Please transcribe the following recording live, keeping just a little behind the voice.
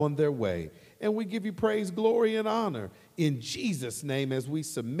on their way. And we give you praise, glory, and honor in Jesus' name as we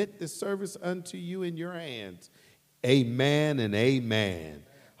submit this service unto you in your hands. Amen and amen.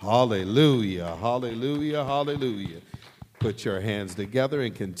 Hallelujah, hallelujah, hallelujah. Put your hands together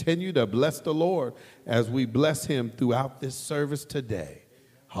and continue to bless the Lord as we bless him throughout this service today.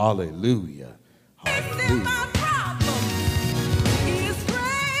 Hallelujah, hallelujah.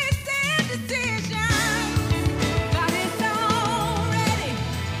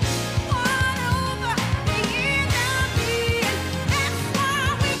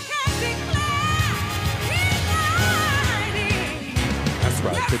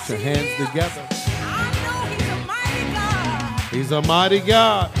 Put your hands together. He's a mighty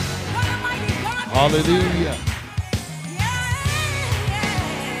God. Hallelujah.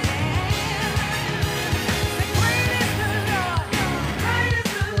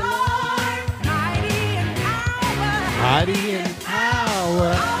 Mighty in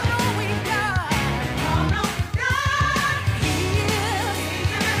power.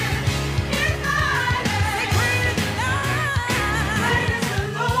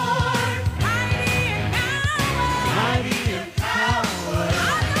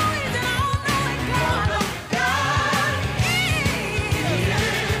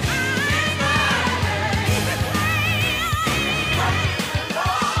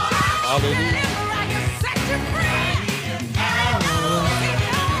 Hallelujah.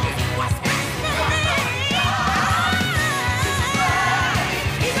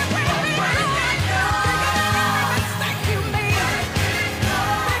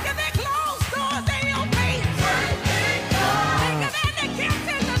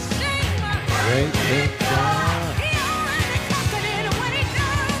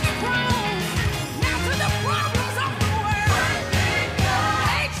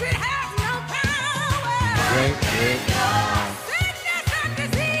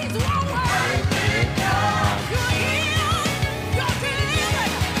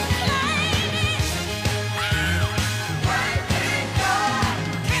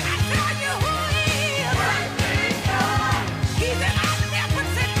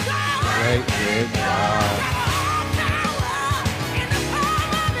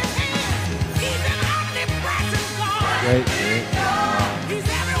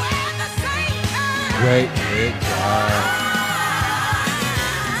 Great big God.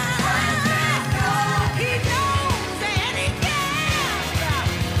 He knows and he cares.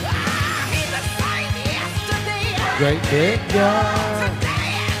 He's the same yesterday. Great big God.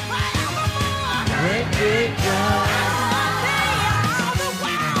 Today and forevermore. Great big God. All the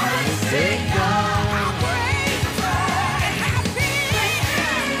world is big God. I'm grateful and happy.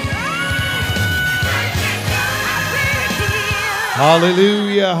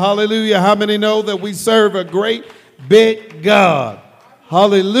 Hallelujah, hallelujah. How many know that we serve a great big God?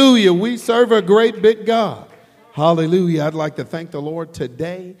 Hallelujah, we serve a great big God. Hallelujah, I'd like to thank the Lord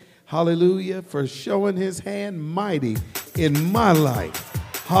today, hallelujah, for showing his hand mighty in my life.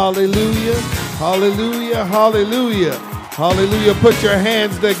 Hallelujah, hallelujah, hallelujah, hallelujah. Put your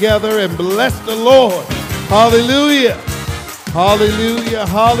hands together and bless the Lord. Hallelujah, hallelujah,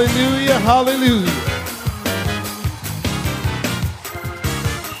 hallelujah, hallelujah.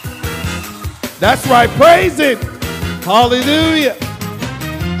 That's right, praise it. Hallelujah.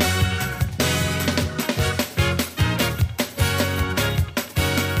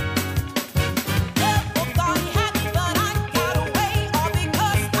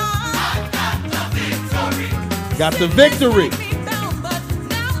 Got the victory.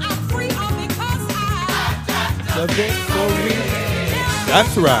 The victory.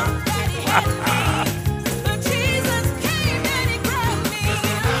 That's right.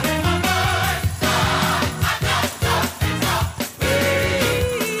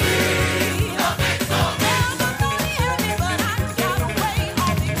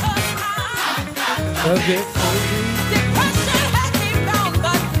 The victory.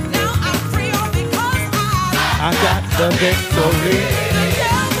 I got the victory.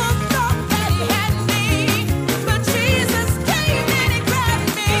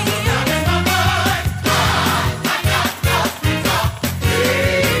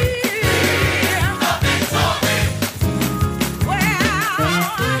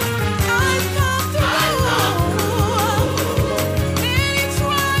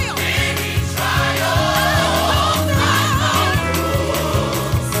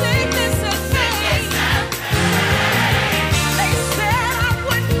 They said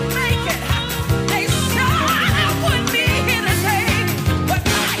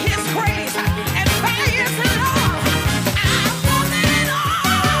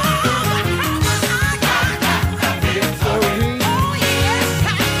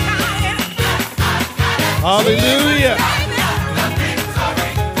Hallelujah.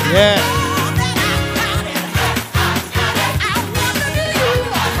 Yeah.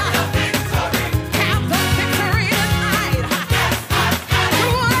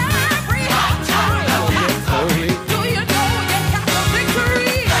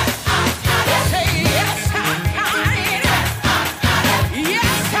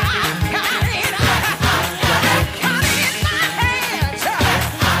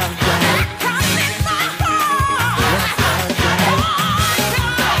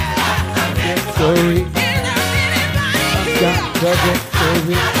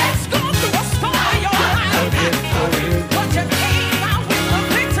 Let's go through a storm in your life, but you came out with a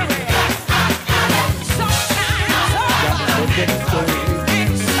victory. Sometimes up,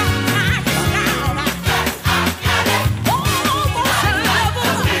 and sometimes down.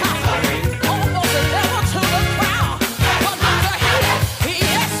 Almost level to the ground. But look ahead,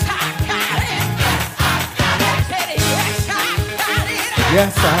 yes, I got it. Said yes, I got it.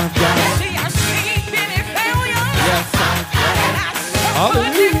 Yes, I got it. See, I've seen many failures. Yes, I got it.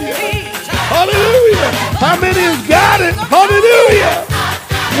 Hallelujah. Hallelujah. How many has got it? Hallelujah.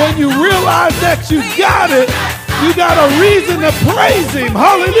 When you realize that you got it, you got a reason to praise him.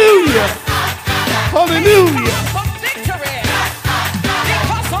 Hallelujah. Hallelujah.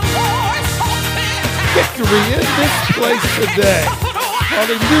 Victory in this place today.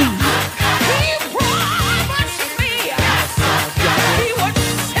 Hallelujah. He promised me he would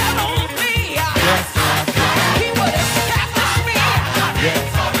settle me. He would establish me.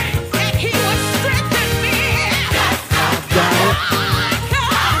 And he would strengthen me.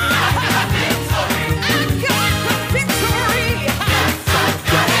 I got the victory.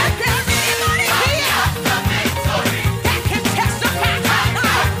 Is there anybody here that can testify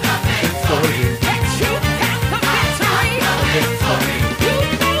tonight that you got the victory? You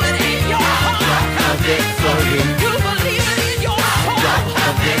know it in your heart. You believe it in your soul.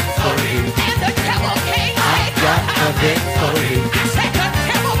 And the devil can't take it. I said the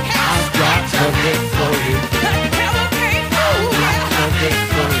devil can't stretch it. The devil can't move it.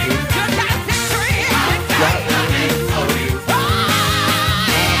 You got victory in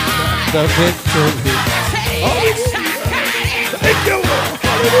The victory. say yes, I got it. Thank you, Lord.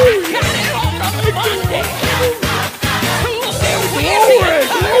 I got it on the Monday. Tuesday, Wednesday,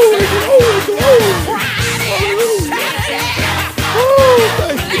 Glory, glory, glory, glory. Friday, and Saturday. Oh,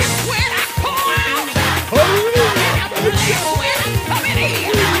 thank you. That's when I pour out. Hallelujah. And I bless when I'm coming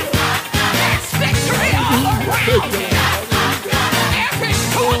in. That's victory all around me. Every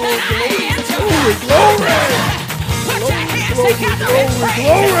door that I enter. Glory, glory. Put your hands Glory, together glory, and praise.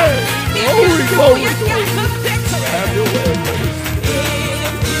 glory. If Glory, you know glory, you got glory. the victory. Have your way.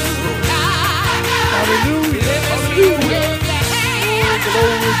 Hallelujah. Hallelujah.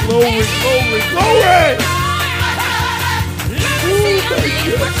 Glory, glory, glory, glory.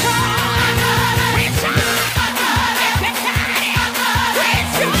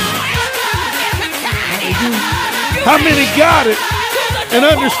 How many got it and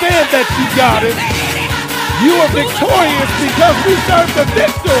understand that you got it? You are victorious because we serve the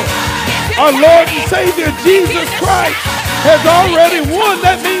victor. Our Lord and Savior Jesus Christ has already won.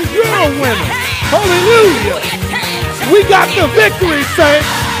 That means you're a winner. Hallelujah. We got the victory, saints.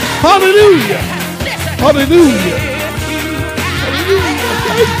 Hallelujah. Hallelujah. Hallelujah.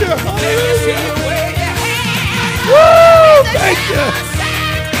 Thank you. Hallelujah. Woo! Thank you.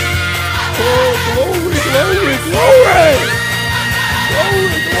 Oh, glory, glory, glory.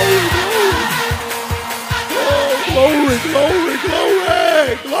 Glory, glory, glory. Oh, glory, glory,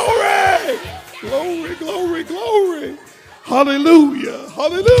 glory. Glory. Glory, glory, glory. Hallelujah.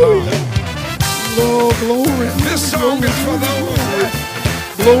 Hallelujah. Lord, glory. This song is for those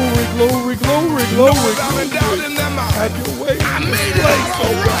Glory, glory, glory, glory. without a doubt in their mind. Have your way in I this made it place, all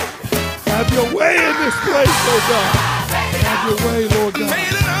oh God. Have your way in this place, oh God. Have your way, Lord God.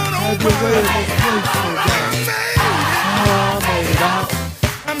 Made it out Have your way in this place, oh God. Oh, I made it out.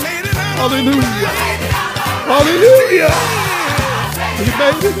 I made it out. Hallelujah. Hallelujah. He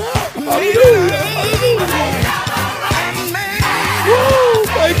made it out. Hallelujah. Hallelujah. Woo,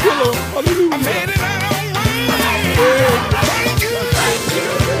 thank you, Lord. Hallelujah. Made it out. Thank you.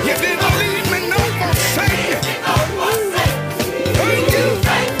 You didn't leave me no forsake. Thank you.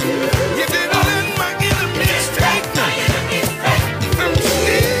 You didn't let my enemies take me. I'm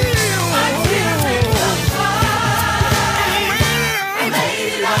still.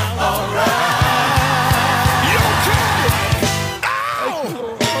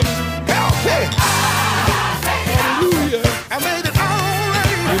 Hallelujah. I made it all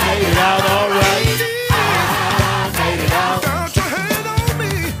right. You made it out all right. Made it out. Don't you hate on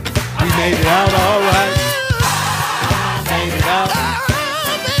me. We made it out all right.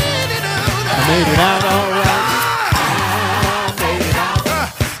 made it out all right.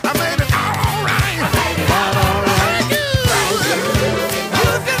 I made it out all right. Thank you. You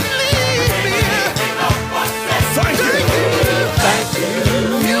didn't leave me. Thank you.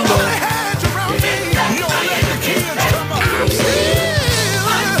 You put a hedge around me. You don't let the kids come up. I'm still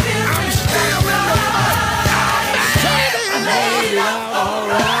in the fight. I made it out all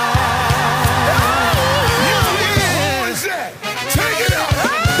right. Take it up.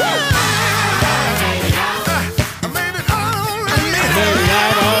 I made it all right. Made it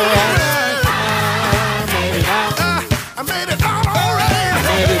out all right. I made it out all right.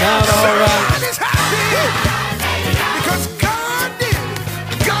 Made it out all right. Somebody's happy because God did.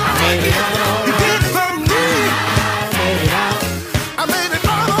 God Made it did. out all He did for me. Made it out. I made it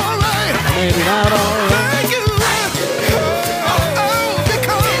out all right. Made it out all right. Thank you. Oh,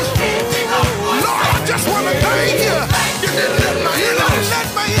 because Lord, I just want to thank you. You didn't let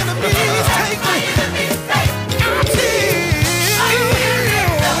my enemies take me.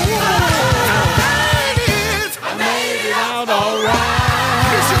 I made it out all right.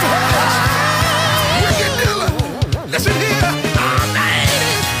 Listen here, I made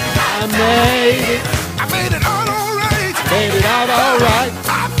it. I made it. I made it out all right. Made it out all right.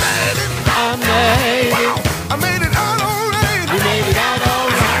 I made it. I made Wow, it. I made it out all right. We made it out all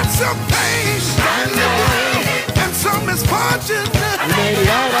I right. had some pain and some misfortune. We made it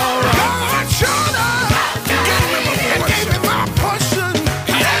out all right. God showed up and gave me my portion.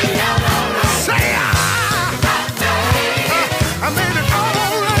 Say I made it out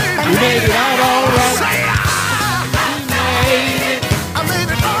all right. We made it out all right. Say I made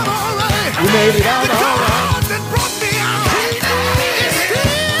it out all right. We made it out The all right. God that brought me out is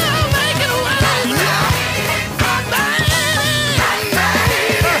still making a way.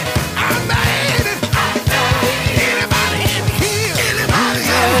 I made it. Anybody in here? Anybody in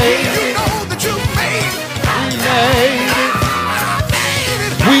here? You know that you made it. We made it. I made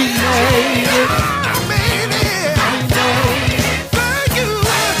it. We made it. I made it. Thank you.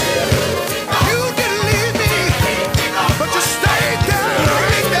 You didn't leave me, but you stayed there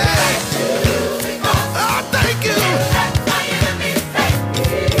right there. Oh, thank you.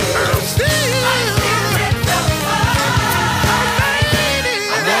 I'm still. I made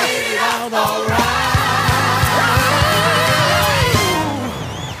it. Out all right.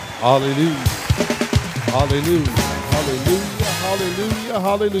 Hallelujah. Hallelujah. Hallelujah. Hallelujah.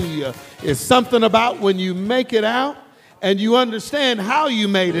 Hallelujah. It's something about when you make it out and you understand how you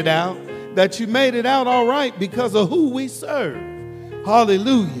made it out, that you made it out all right because of who we serve.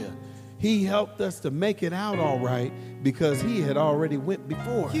 Hallelujah. He helped us to make it out all right because he had already went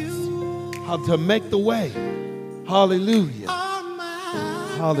before us. How to make the way. Hallelujah.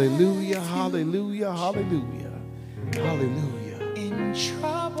 Hallelujah. Hallelujah. Hallelujah. Hallelujah. In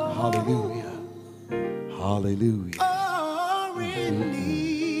trouble. Hallelujah. Hallelujah. Or in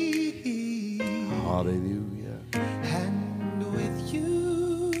need. Hallelujah. And with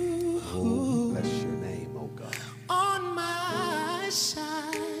you Oh, bless your name, oh God. on my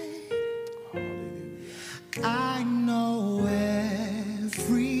side, Hallelujah. I know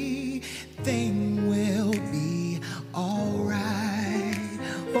everything will be all right.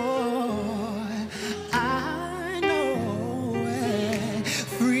 Oh, I know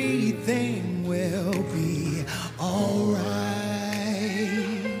everything will be all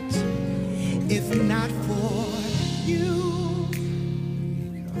right. If not for you,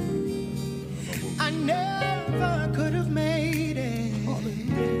 I never could have made it.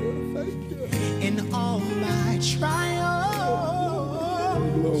 In all my trials,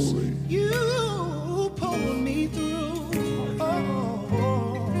 you pulled me through.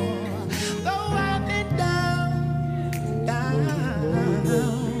 Though I've been down,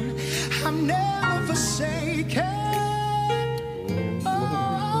 I'm never forsaken.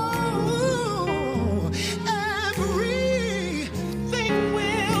 Everything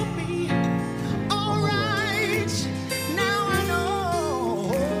will be all right. Now I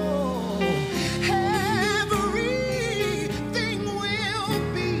know everything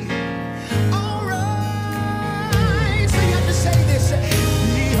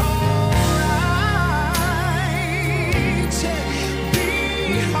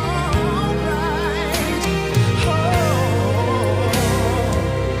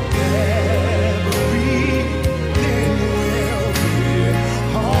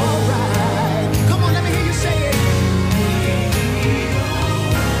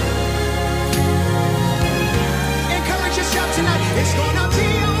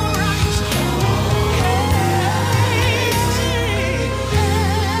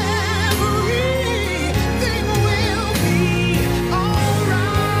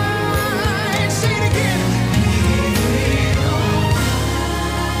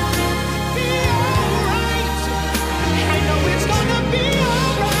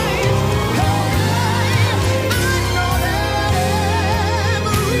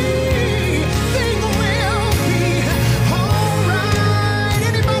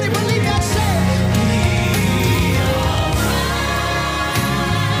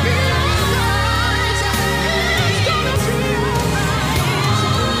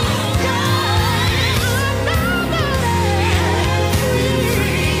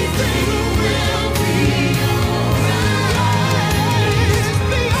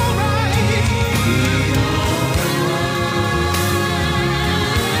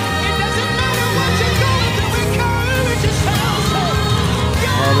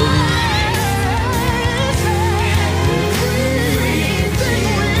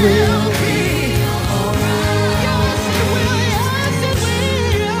will be alright. Yes, it will. Yes, it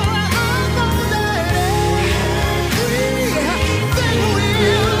will. I know that everything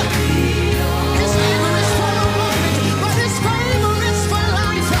will. His favor is for the moment, but His favor is for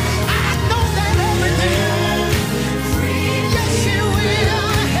life. I know that everything. Yes, it will.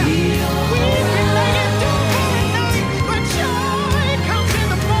 We've been laying down for a night, but joy comes in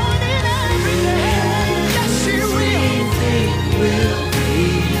the morning every day. Yes, it will.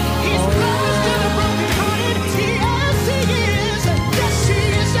 He's close to the brokenhearted. Yes, He is. Yes, He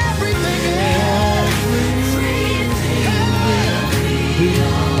is everything.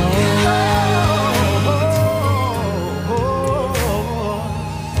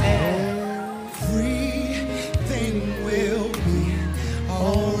 Everything will be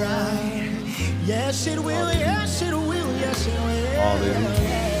alright. Yes, it will. Yes, it will. Yes, it will.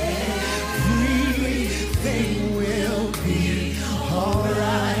 Everything will be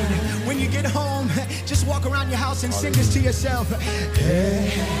alright. When you get home, just walk around your house and sing this to yourself.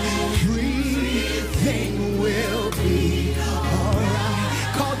 Everything will be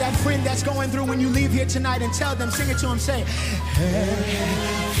alright. Call that friend that's going through when you leave here tonight and tell them, sing it to them, say,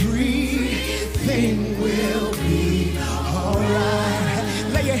 everything will be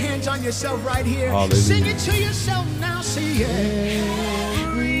alright. Lay your hands on yourself right here. Hallelujah. Sing it to yourself now, say,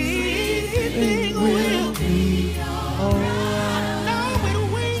 everything will be alright. I know it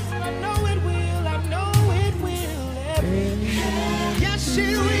will, I know it will, I know it will. Yes,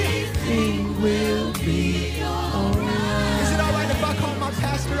 it will. Everything will be alright. Is it alright if I call my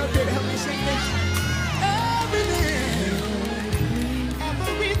pastor up here to help me sing this?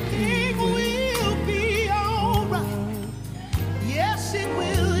 Everything will be alright. Yes, it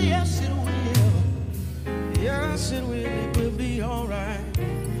will, yes, it will. Yes, it will be alright.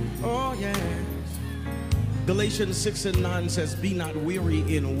 Oh, yes. Galatians 6:9 says, be not weary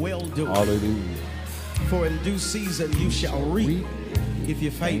in well-doing, Hallelujah. for in due season you shall reap if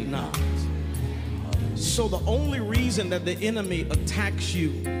you faint not. So the only reason that the enemy attacks you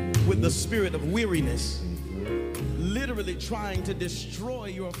with the spirit of weariness, literally trying to destroy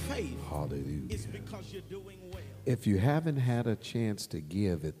your faith, Hallelujah. is because you're doing well. If you haven't had a chance to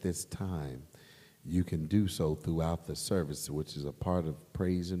give at this time, you can do so throughout the service, which is a part of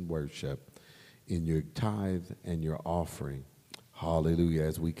praise and worship, in your tithe and your offering. Hallelujah.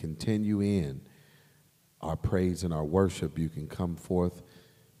 As we continue in our praise and our worship, you can come forth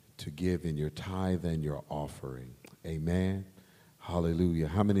to give in your tithe and your offering. Amen. Hallelujah.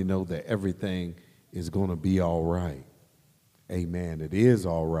 How many know that everything is going to be all right? Amen. It is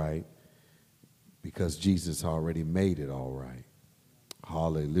all right because Jesus already made it all right.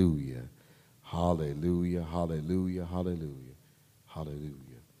 Hallelujah. Hallelujah. Hallelujah. Hallelujah. Hallelujah.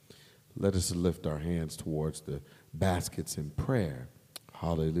 Let us lift our hands towards the baskets in prayer.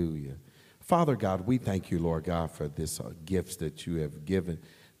 Hallelujah. Father God, we thank you, Lord God, for this gifts that you have given,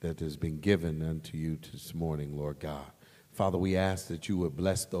 that has been given unto you this morning, Lord God. Father, we ask that you would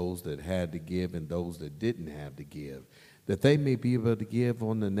bless those that had to give and those that didn't have to give, that they may be able to give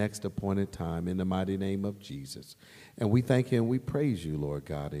on the next appointed time in the mighty name of Jesus. And we thank you and we praise you, Lord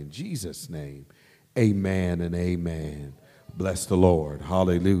God, in Jesus' name. Amen and amen. Bless the Lord.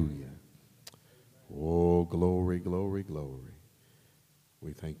 Hallelujah. Oh, glory, glory, glory.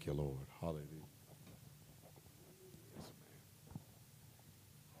 We thank you, Lord. Hallelujah.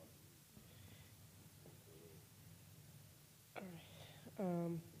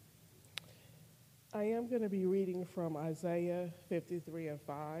 I am going to be reading from Isaiah 53 and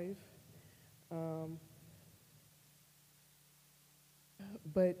 5.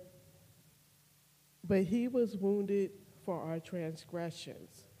 But he was wounded for our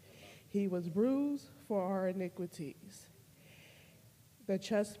transgressions. He was bruised for our iniquities. The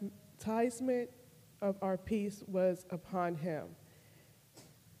chastisement of our peace was upon him,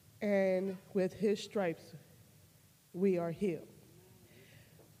 and with his stripes we are healed.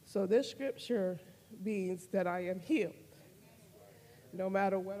 So this scripture means that I am healed, no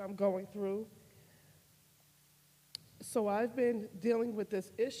matter what I'm going through. So I've been dealing with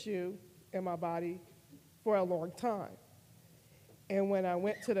this issue in my body for a long time. And when I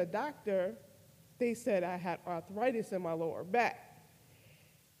went to the doctor, they said I had arthritis in my lower back.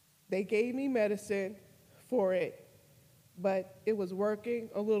 They gave me medicine for it, but it was working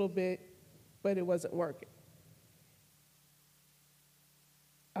a little bit, but it wasn't working.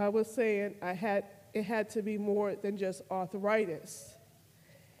 I was saying it had to be more than just arthritis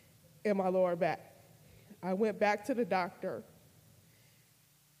in my lower back. I went back to the doctor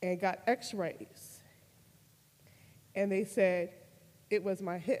and got x-rays, and they said it was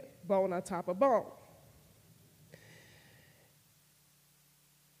my hip, bone on top of bone.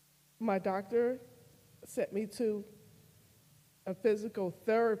 My doctor sent me to a physical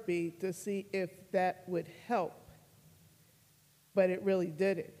therapy to see if that would help, but it really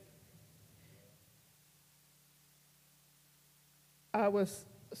didn't. I was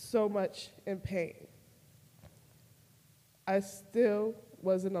so much in pain. I still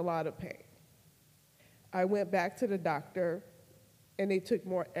was in a lot of pain. I went back to the doctor, and they took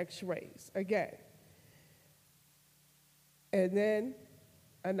more x-rays again. And then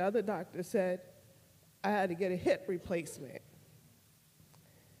another doctor said I had to get a hip replacement.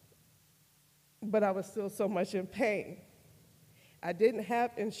 But I was still so much in pain. I didn't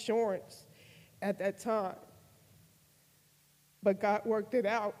have insurance at that time. But God worked it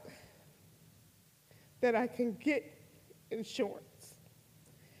out that I can get insurance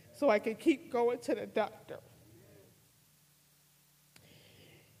so I can keep going to the doctor.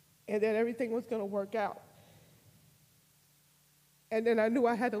 And then everything was going to work out. And then I knew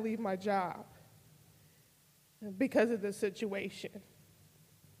I had to leave my job because of the situation.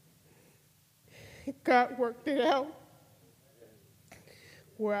 God worked it out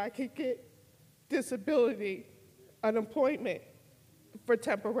where I could get disability, unemployment for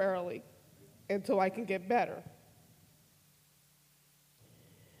temporarily until I can get better.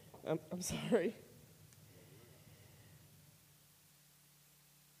 I'm sorry.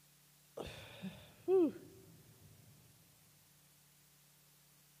 Whew.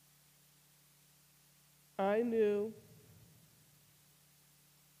 I knew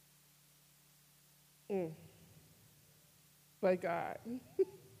by God.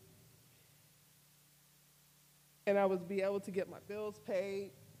 And I was be able to get my bills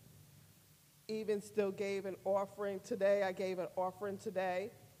paid. Even still gave an offering today. I gave an offering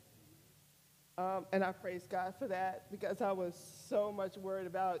today. And I praise God for that because I was so much worried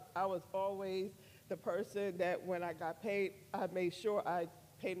about, I was always the person that when I got paid, I made sure I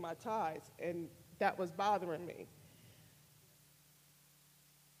paid my tithes, and that was bothering me.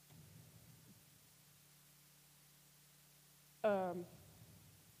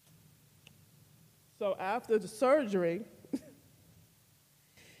 So after the surgery,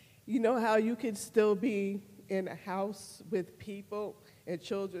 you know how you can still be in a house with people and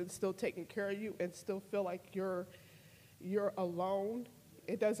children still taking care of you and still feel like you're alone?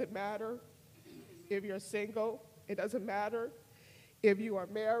 It doesn't matter if you're single. It doesn't matter if you are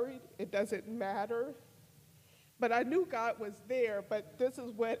married. It doesn't matter. But I knew God was there, but this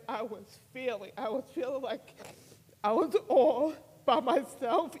is what I was feeling. I was feeling like I was all by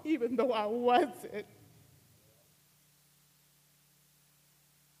myself, even though I wasn't.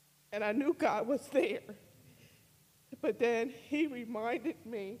 And I knew God was there. But then he reminded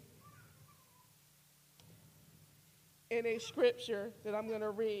me in a scripture that I'm going to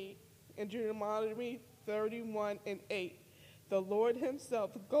read in Deuteronomy 31:8. The Lord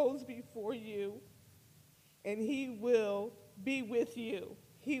himself goes before you, and he will be with you.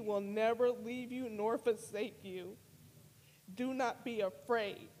 He will never leave you nor forsake you. Do not be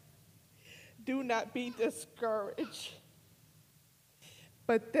afraid. Do not be discouraged.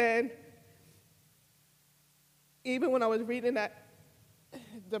 But then, even when I was reading that,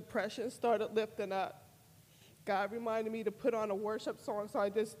 depression started lifting up. God reminded me to put on a worship song, so I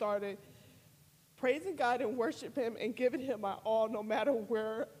just started praising God and worship him and giving him my all no matter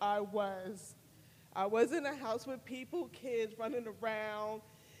where I was. I was in a house with people, kids running around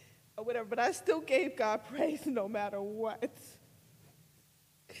or whatever, but I still gave God praise no matter what.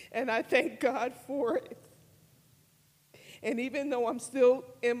 And I thank God for it. And even though I'm still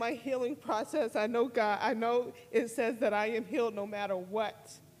in my healing process, I know God, I know it says that I am healed no matter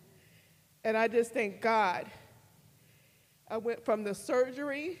what. And I just thank God. I went from the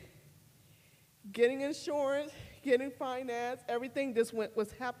surgery, getting insurance, getting finance, everything just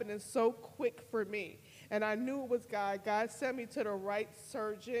was happening so quick for me. And I knew it was God. God sent me to the right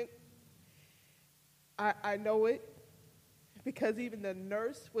surgeon. I know it because even the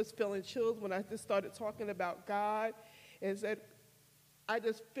nurse was feeling chills when I just started talking about God and said, I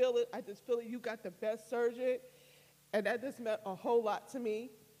just feel it. I just feel it. You got the best surgeon. And that just meant a whole lot to me,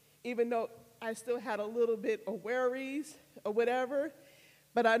 even though I still had a little bit of worries or whatever.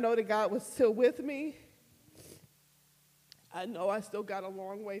 But I know that God was still with me. I know I still got a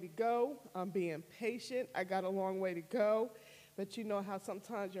long way to go. I'm being patient. I got a long way to go. But you know how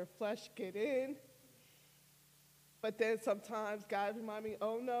sometimes your flesh get in. But then sometimes God remind me,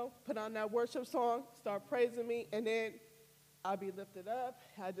 oh no, put on that worship song, start praising me, and then I'll be lifted up.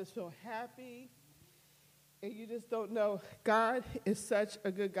 I just feel happy. And you just don't know. God is such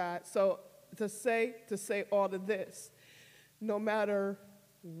a good God. So to say all of this, no matter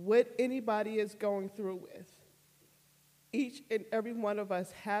what anybody is going through with, each and every one of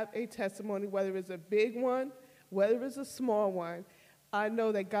us have a testimony, whether it's a big one, whether it's a small one. I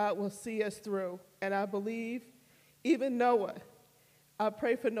know that God will see us through. And I believe even Noah, I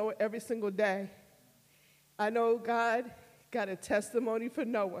pray for Noah every single day. I know God got a testimony for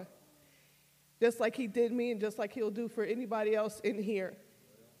Noah, just like he did me and just like he'll do for anybody else in here.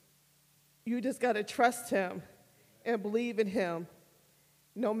 You just got to trust him and believe in him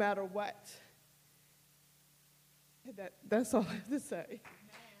no matter what. That's all I have to say.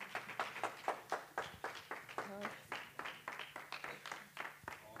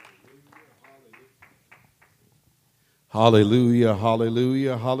 Hallelujah,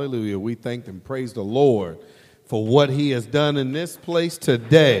 hallelujah, hallelujah. We thank and praise the Lord for what he has done in this place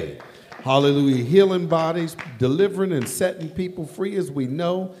today. Hallelujah. Healing bodies, delivering and setting people free as we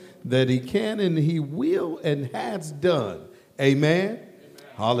know that he can and he will and has done. Amen.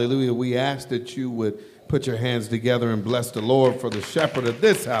 Hallelujah. We ask that you would put your hands together and bless the Lord for the shepherd of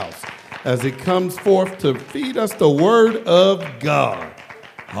this house as he comes forth to feed us the word of God.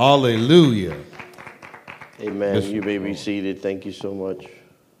 Hallelujah. Amen. You may be seated. Thank you so much.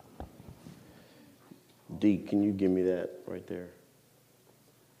 Deke, can you give me that right there?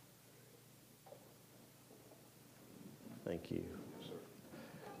 Thank you.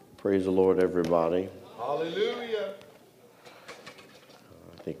 Praise the Lord, everybody. Hallelujah.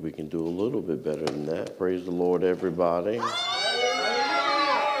 I think we can do a little bit better than that. Praise the Lord, everybody.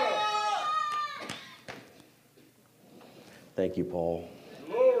 Thank you, Paul.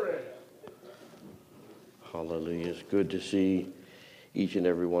 Glory. Hallelujah. It's good to see each and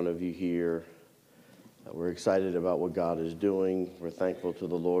every one of you here. We're excited about what God is doing. We're thankful to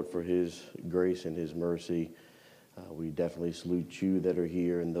the Lord for his grace and his mercy. We definitely salute you that are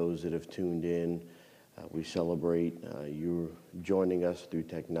here and those that have tuned in. We celebrate you joining us through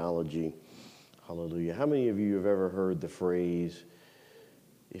technology. Hallelujah. How many of you have ever heard the phrase,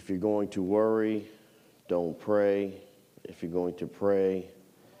 if you're going to worry, don't pray. If you're going to pray,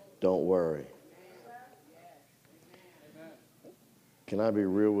 don't worry. Can I be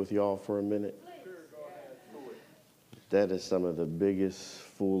real with y'all for a minute? That is some of the biggest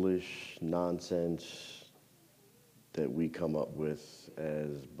foolish nonsense that we come up with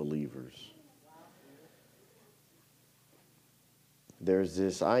as believers. There's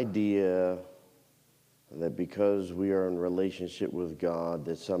this idea that because we are in relationship with God,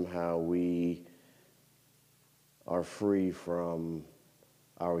 that somehow we are free from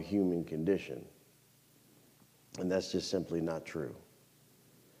our human condition. And that's just simply not true.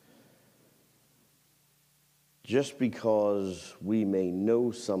 Just because we may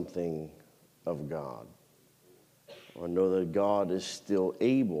know something of God, or know that God is still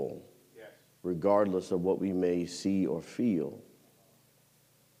able, regardless of what we may see or feel,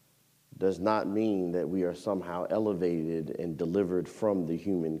 does not mean that we are somehow elevated and delivered from the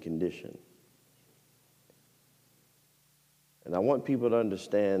human condition. And I want people to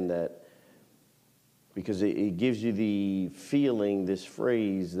understand that, because it gives you the feeling, this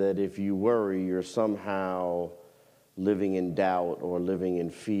phrase, that if you worry, you're somehow living in doubt or living in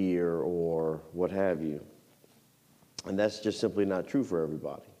fear or what have you. And that's just simply not true for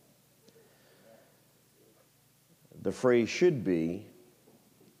everybody. The phrase should be,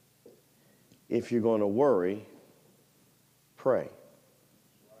 if you're going to worry, pray.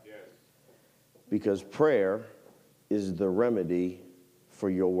 Because prayer is the remedy for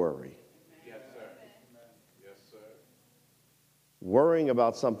your worry. Worrying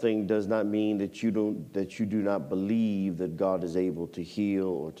about something does not mean that you do not believe that God is able to heal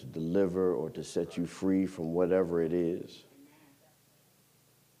or to deliver or to set you free from whatever it is.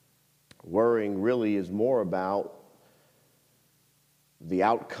 Worrying really is more about the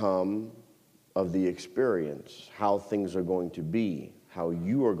outcome of the experience, how things are going to be, how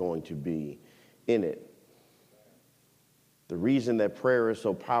you are going to be in it. The reason that prayer is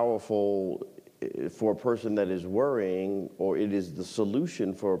so powerful for a person that is worrying, or it is the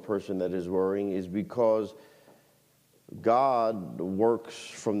solution for a person that is worrying, is because God works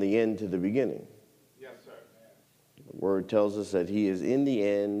from the end to the beginning. Yes, sir. The word tells us that he is in the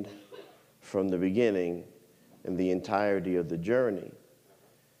end from the beginning and the entirety of the journey.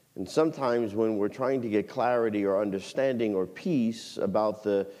 And sometimes when we're trying to get clarity or understanding or peace about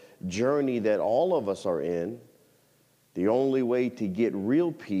the journey that all of us are in, the only way to get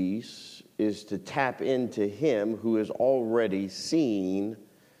real peace is to tap into him who has already seen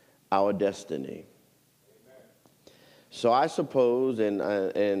our destiny. So I suppose, and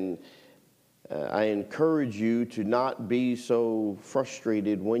I encourage you to not be so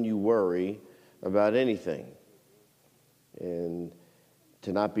frustrated when you worry about anything, and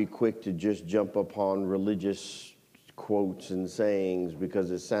to not be quick to just jump upon religious quotes and sayings because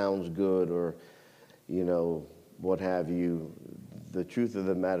it sounds good or, what have you. The truth of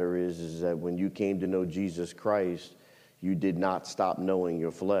the matter is that when you came to know Jesus Christ, you did not stop knowing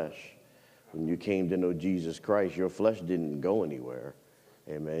your flesh. When you came to know Jesus Christ, your flesh didn't go anywhere.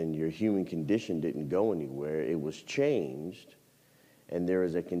 Amen. Your human condition didn't go anywhere. It was changed. And there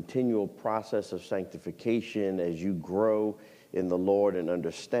is a continual process of sanctification as you grow in the Lord and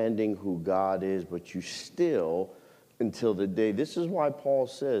understanding who God is, but you still, until the day, this is why Paul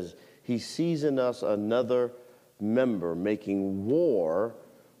says he sees in us another member making war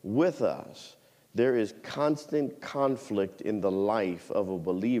with us. There is constant conflict in the life of a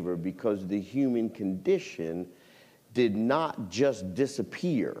believer because the human condition did not just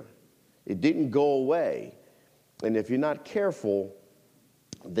disappear. It didn't go away. And if you're not careful,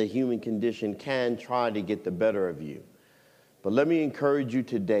 the human condition can try to get the better of you. But let me encourage you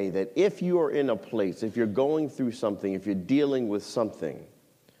today that if you are in a place, if you're going through something, if you're dealing with something,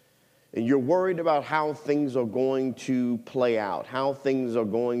 and you're worried about how things are going to play out, how things are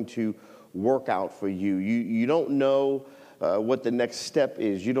going to work out for you, you don't know what the next step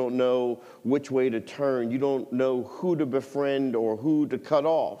is. You don't know which way to turn. You don't know who to befriend or who to cut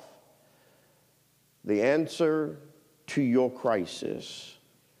off. The answer to your crisis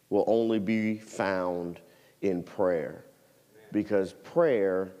will only be found in prayer, because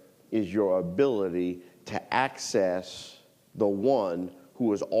prayer is your ability to access the one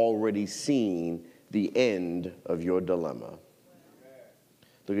who has already seen the end of your dilemma.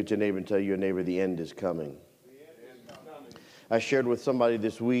 Look at your neighbor and tell your neighbor the end is coming. I shared with somebody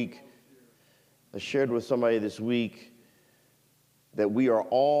this week that we are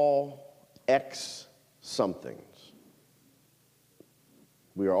all ex-somethings.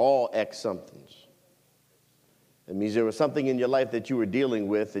 We are all ex-somethings. It means there was something in your life that you were dealing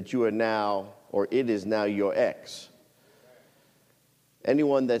with that you are now, or it is now your ex.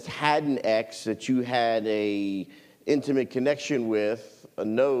 Anyone that's had an ex that you had a intimate connection with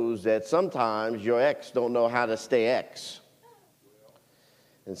knows that sometimes your ex don't know how to stay ex.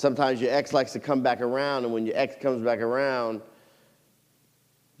 And sometimes your ex likes to come back around, and when your ex comes back around,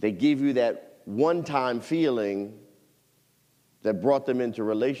 they give you that one-time feeling that brought them into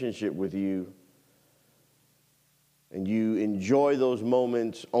relationship with you, and you enjoy those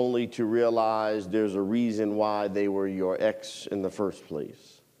moments only to realize there's a reason why they were your ex in the first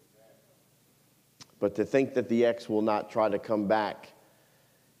place. But to think that the ex will not try to come back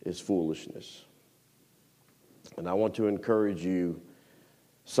is foolishness. And I want to encourage you,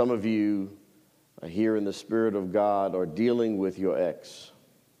 some of you here in the Spirit of God are dealing with your ex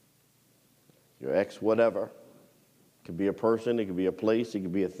whatever. It could be a person, it could be a place, it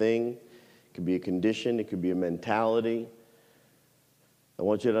could be a thing, it could be a condition, it could be a mentality. I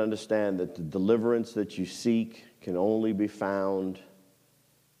want you to understand that the deliverance that you seek can only be found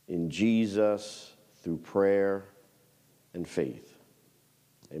in Jesus through prayer and faith.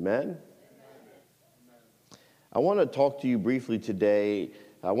 Amen? I want to talk to you briefly today.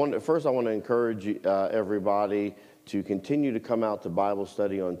 First, I want to encourage everybody to continue to come out to Bible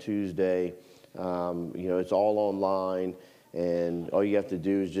study on Tuesday. It's all online, and all you have to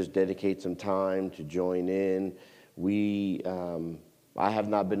do is just dedicate some time to join in. I have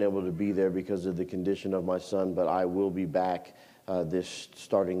not been able to be there because of the condition of my son, but I will be back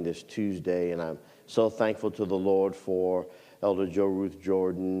starting this Tuesday, and I'm so thankful to the Lord for Elder Joe Ruth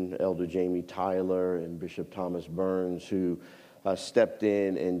Jordan, Elder Jamie Tyler, and Bishop Thomas Burns, who stepped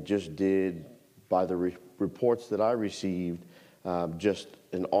in and just did, by the reports that I received, just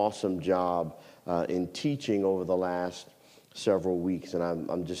an awesome job in teaching over the last several weeks. And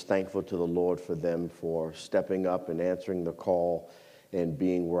I'm just thankful to the Lord for them for stepping up and answering the call and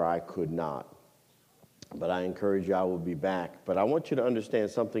being where I could not. But I encourage you, I will be back. But I want you to understand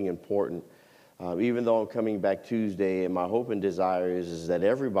something important. Even though I'm coming back Tuesday, and my hope and desire is that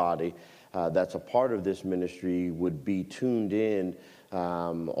everybody that's a part of this ministry would be tuned in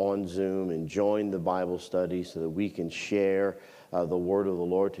on Zoom and join the Bible study so that we can share the word of the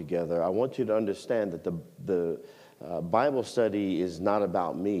Lord together. I want you to understand that the Bible study is not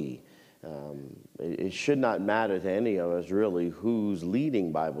about me. It should not matter to any of us, really, who's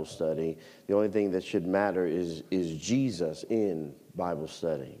leading Bible study. The only thing that should matter is Jesus in Bible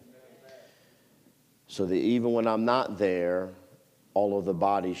study. So that even when I'm not there, all of the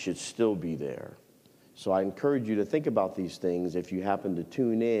body should still be there. So I encourage you to think about these things. If you happen to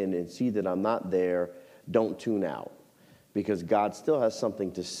tune in and see that I'm not there, don't tune out, because God still has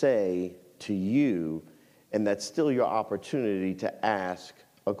something to say to you, and that's still your opportunity to ask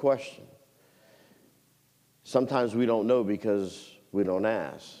a question. Sometimes we don't know because we don't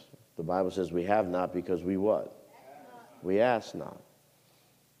ask. The Bible says we have not because we what? we ask not.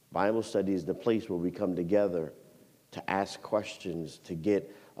 Bible study is the place where we come together to ask questions, to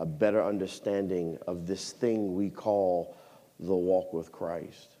get a better understanding of this thing we call the walk with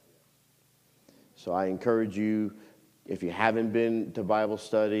Christ. So I encourage you, if you haven't been to Bible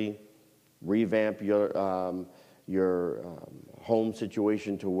study, revamp your home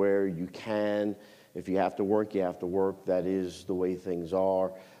situation to where you can. If you have to work, you have to work. That is the way things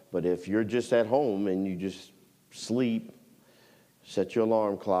are. But if you're just at home and you just sleep, set your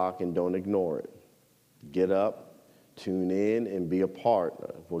alarm clock and don't ignore it. Get up, tune in, and be a part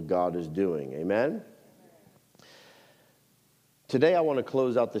of what God is doing. Amen? Today I want to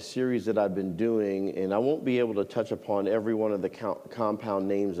close out the series that I've been doing, and I won't be able to touch upon every one of the compound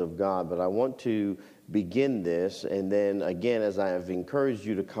names of God, but I want to begin this, and then again, as I have encouraged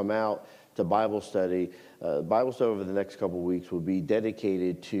you to come out to Bible study over the next couple of weeks will be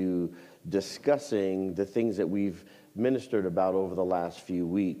dedicated to discussing the things that we've ministered about over the last few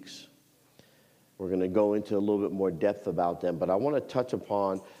weeks. We're going to go into a little bit more depth about them, but I want to touch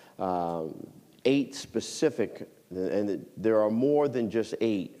upon 8 specific, and there are more than just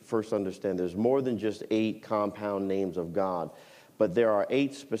 8. First, understand there's more than just 8 compound names of God, but there are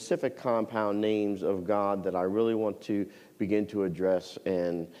 8 specific compound names of God that I really want to begin to address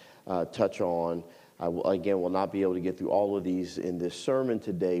and touch on. I will not be able to get through all of these in this sermon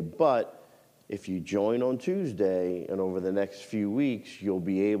today, but if you join on Tuesday and over the next few weeks, you'll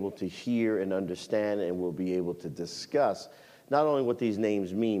be able to hear and understand, and we'll be able to discuss not only what these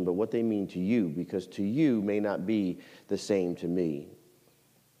names mean, but what they mean to you, because to you may not be the same to me.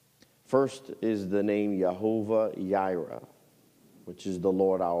 First is the name Jehovah Jireh, which is the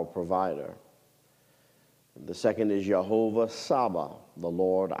Lord our provider. The second is Jehovah Saba, the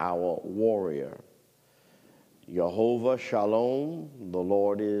Lord our warrior. Jehovah Shalom, the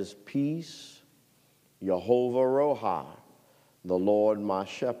Lord is peace. Jehovah Roha, the Lord my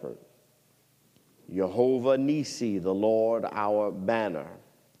shepherd. Jehovah Nisi, the Lord our banner.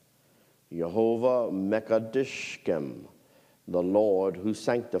 Jehovah Mekadishkem, the Lord who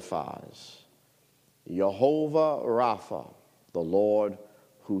sanctifies. Jehovah Rapha, the Lord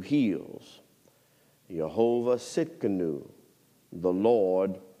who heals. Jehovah Sitkanu, the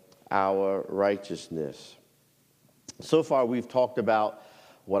Lord our righteousness. So far we've talked about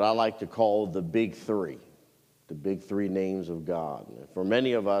what I like to call the big 3 names of God. For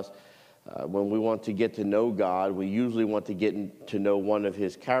many of us, when we want to get to know God, we usually want to get to know one of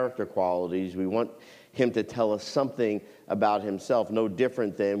his character qualities. We want him to tell us something about himself, no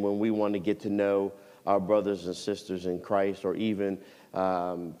different than when we want to get to know our brothers and sisters in Christ, or even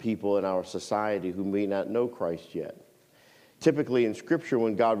people in our society who may not know Christ yet. Typically in Scripture,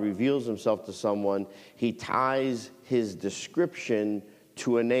 when God reveals himself to someone, he ties his description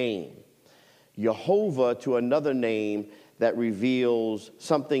to a name. Jehovah to another name that reveals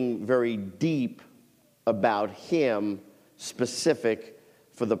something very deep about him, specific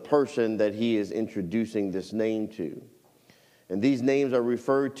for the person that he is introducing this name to. And these names are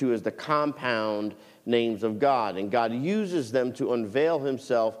referred to as the compound names of God. And God uses them to unveil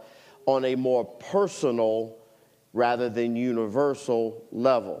himself on a more personal rather than universal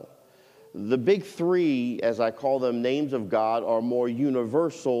level. The big 3, as I call them, names of God, are more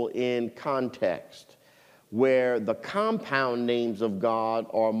universal in context, where the compound names of God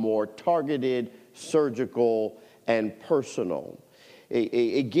are more targeted, surgical, and personal.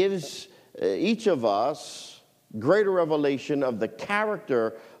 It gives each of us greater revelation of the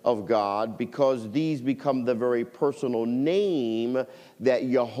character of God, because these become the very personal name that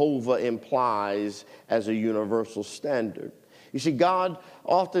Jehovah implies as a universal standard. You see, God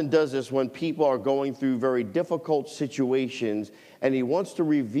often does this when people are going through very difficult situations, and he wants to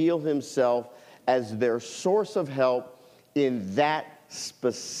reveal himself as their source of help in that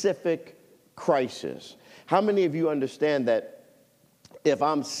specific crisis. How many of you understand that if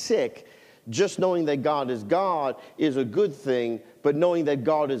I'm sick, just knowing that God is a good thing, but knowing that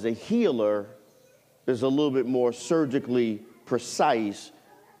God is a healer is a little bit more surgically precise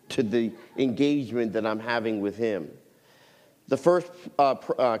to the engagement that I'm having with him? The first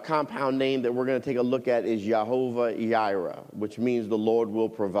compound name that we're going to take a look at is Jehovah Jireh, which means the Lord will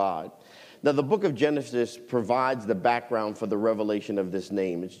provide. Now, the book of Genesis provides the background for the revelation of this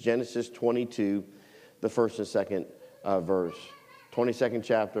name. It's Genesis 22, the first and second verse. 22nd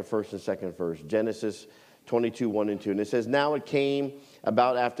chapter, first and second verse. Genesis 22, 1 and 2. And it says, "Now it came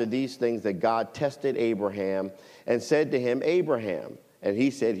about after these things that God tested Abraham and said to him, 'Abraham.' And he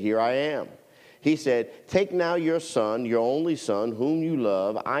said, 'Here I am.' He said, 'Take now your son, your only son, whom you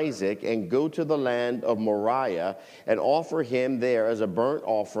love, Isaac, and go to the land of Moriah and offer him there as a burnt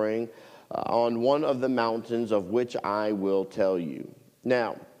offering on one of the mountains of which I will tell you.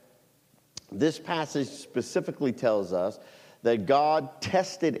 Now, this passage specifically tells us that God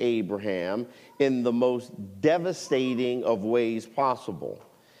tested Abraham in the most devastating of ways possible.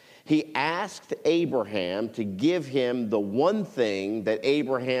 He asked Abraham to give him the one thing that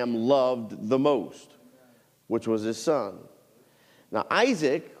Abraham loved the most, which was his son. Now,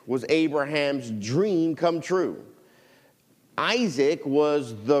 Isaac was Abraham's dream come true. Isaac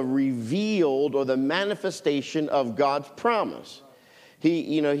was the revealed or the manifestation of God's promise.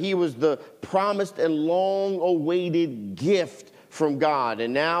 He was the promised and long-awaited gift from God.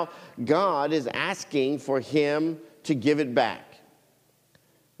 And now God is asking for him to give it back.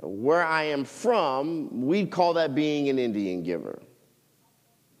 Where I am from, we'd call that being an Indian giver.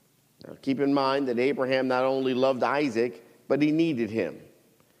 Now, keep in mind that Abraham not only loved Isaac, but he needed him.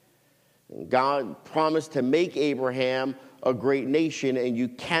 And God promised to make Abraham a great nation, and you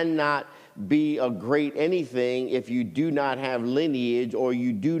cannot be a great anything if you do not have lineage or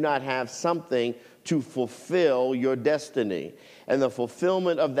you do not have something to fulfill your destiny. And the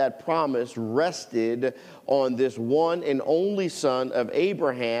fulfillment of that promise rested on this one and only son of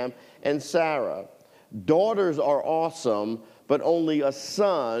Abraham and Sarah. Daughters are awesome, but only a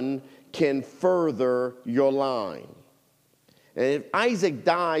son can further your line. And if Isaac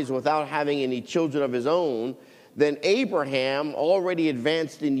dies without having any children of his own, then Abraham, already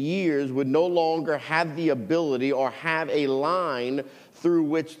advanced in years, would no longer have the ability or have a line through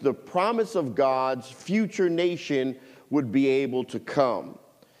which the promise of God's future nation would be able to come.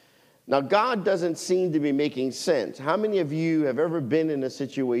 Now, God doesn't seem to be making sense. How many of you have ever been in a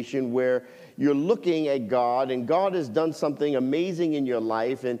situation where you're looking at God and God has done something amazing in your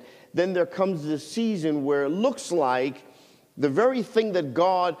life, and then there comes this season where it looks like the very thing that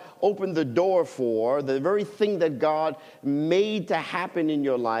God opened the door for, the very thing that God made to happen in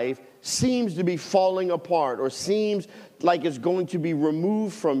your life seems to be falling apart or seems like it's going to be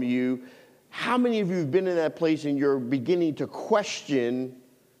removed from you. How many of you have been in that place and you're beginning to question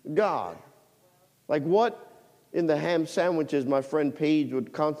God? Like, what in the ham sandwiches, my friend Paige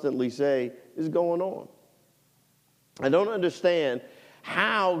would constantly say, is going on? I don't understand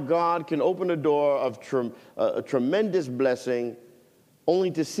how God can open a door of a tremendous blessing only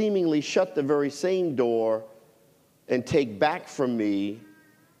to seemingly shut the very same door and take back from me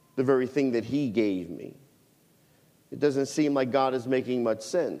the very thing that he gave me. It doesn't seem like God is making much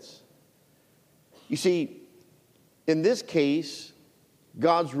sense. You see, in this case,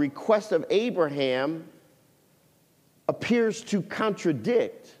 God's request of Abraham appears to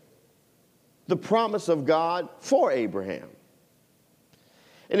contradict the promise of God for Abraham.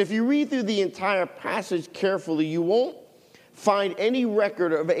 And if you read through the entire passage carefully, you won't find any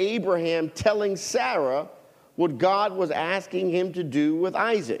record of Abraham telling Sarah what God was asking him to do with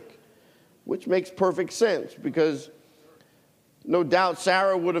Isaac, which makes perfect sense because no doubt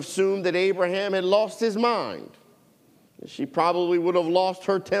Sarah would have assumed that Abraham had lost his mind. She probably would have lost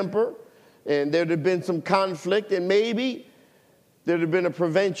her temper, and there'd have been some conflict, and maybe there'd have been a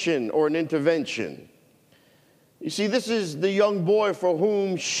prevention or an intervention. You see, this is the young boy for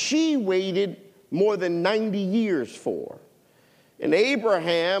whom she waited more than 90 years for. And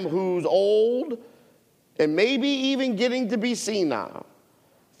Abraham, who's old and maybe even getting to be senile,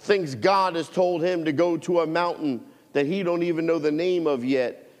 thinks God has told him to go to a mountain that he don't even know the name of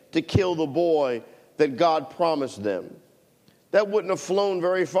yet to kill the boy that God promised them. That wouldn't have flown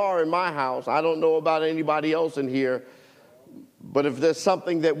very far in my house. I don't know about anybody else in here, but if there's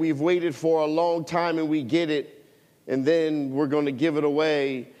something that we've waited for a long time and we get it, and then we're going to give it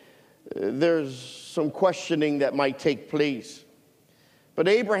away, there's some questioning that might take place. But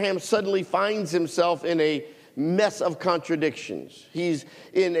Abraham suddenly finds himself in a mess of contradictions. He's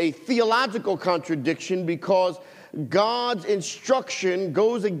in a theological contradiction because God's instruction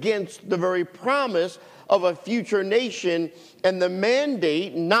goes against the very promise of a future nation and the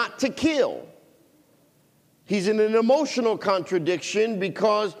mandate not to kill. He's in an emotional contradiction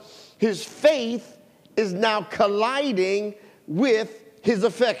because his faith is now colliding with his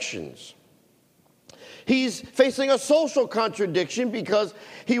affections. He's facing a social contradiction because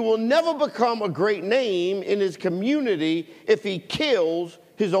he will never become a great name in his community if he kills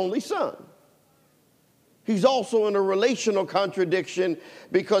his only son. He's also in a relational contradiction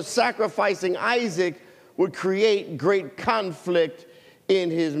because sacrificing Isaac would create great conflict in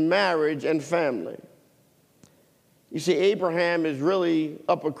his marriage and family. You see, Abraham is really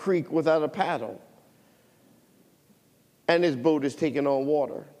up a creek without a paddle, and his boat is taking on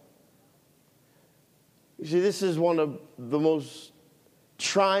water. You see, this is one of the most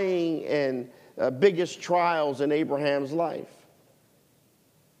trying and biggest trials in Abraham's life.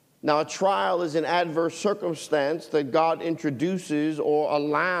 Now, a trial is an adverse circumstance that God introduces or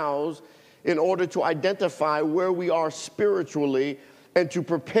allows in order to identify where we are spiritually and to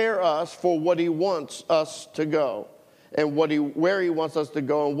prepare us for what he wants us to go and where he wants us to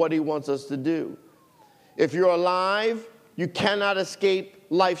go and what he wants us to do. If you're alive, you cannot escape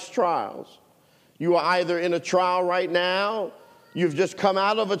life's trials. You are either in a trial right now, you've just come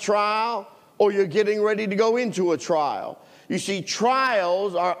out of a trial, or you're getting ready to go into a trial. You see,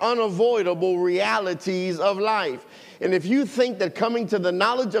 trials are unavoidable realities of life. And if you think that coming to the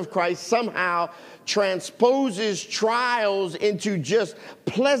knowledge of Christ somehow transposes trials into just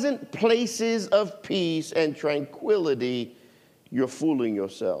pleasant places of peace and tranquility, you're fooling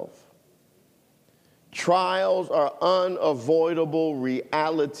yourself. Trials are unavoidable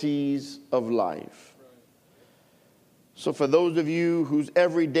realities of life. So for those of you whose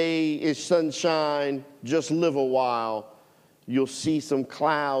every day is sunshine, just live a while. You'll see some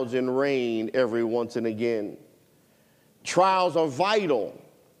clouds and rain every once and again. Trials are vital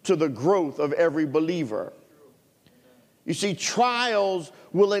to the growth of every believer. You see, trials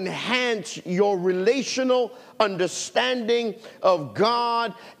will enhance your relational understanding of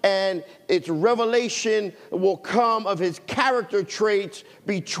God, and its revelation will come of his character traits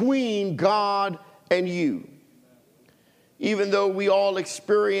between God and you. Even though we all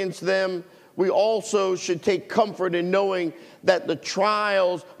experience them, we also should take comfort in knowing that the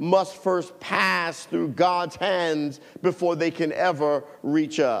trials must first pass through God's hands before they can ever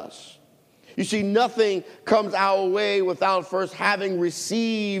reach us. You see, nothing comes our way without first having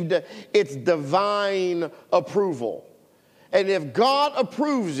received its divine approval. And if God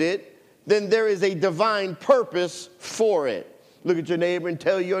approves it, then there is a divine purpose for it. Look at your neighbor and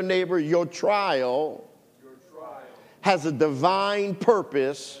tell your neighbor, your trial has a divine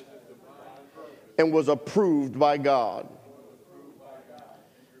purpose and was approved by God.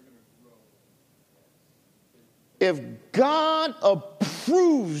 If God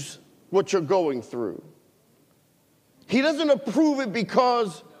approves what you're going through, he doesn't approve it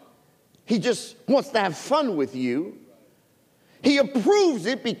because he just wants to have fun with you. He approves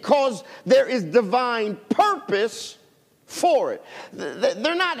it because there is divine purpose for it.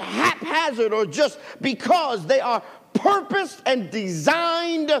 They're not haphazard or just because. They are purposed and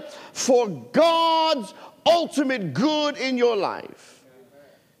designed for God's ultimate good in your life.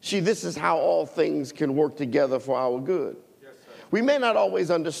 See, this is how all things can work together for our good. We may not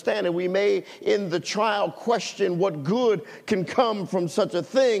always understand, and we may in the trial question what good can come from such a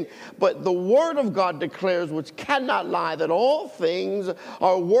thing, but the Word of God declares, which cannot lie, that all things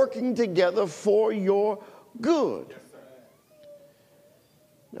are working together for your good.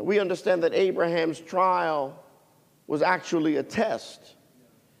 Now, we understand that Abraham's trial was actually a test.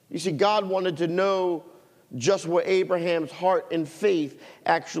 You see, God wanted to know just where Abraham's heart and faith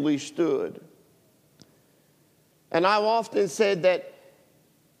actually stood. And I've often said that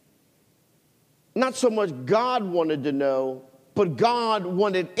not so much God wanted to know, but God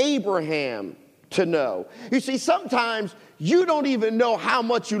wanted Abraham to know. You see, sometimes you don't even know how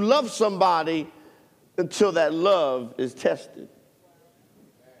much you love somebody until that love is tested.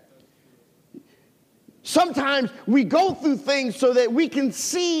 Sometimes we go through things so that we can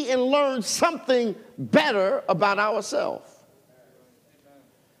see and learn something better about ourselves.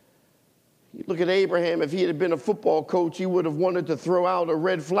 You look at Abraham, if he had been a football coach, he would have wanted to throw out a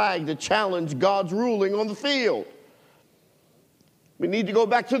red flag to challenge God's ruling on the field. We need to go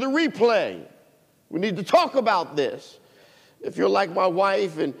back to the replay. We need to talk about this. If you're like my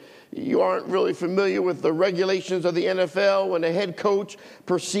wife and you aren't really familiar with the regulations of the NFL, when a head coach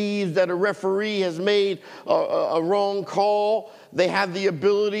perceives that a referee has made a wrong call, they have the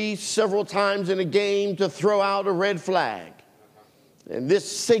ability several times in a game to throw out a red flag. And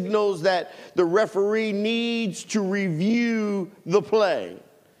this signals that the referee needs to review the play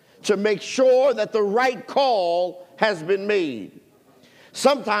to make sure that the right call has been made.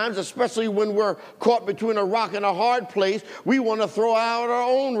 Sometimes, especially when we're caught between a rock and a hard place, we want to throw out our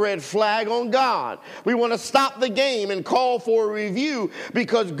own red flag on God. We want to stop the game and call for a review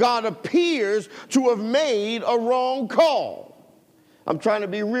because God appears to have made a wrong call. I'm trying to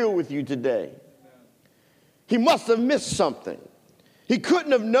be real with you today. He must have missed something. He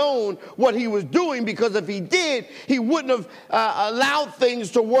couldn't have known what he was doing, because if he did, he wouldn't have allowed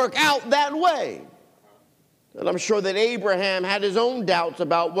things to work out that way. And I'm sure that Abraham had his own doubts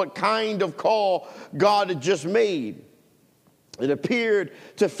about what kind of call God had just made. It appeared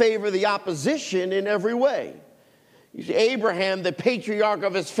to favor the opposition in every way. You see, Abraham, the patriarch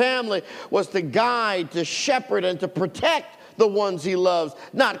of his family, was to guide, to shepherd, and to protect the ones he loves,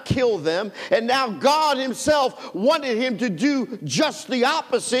 not kill them. And now God himself wanted him to do just the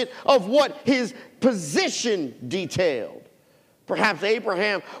opposite of what his position detailed. Perhaps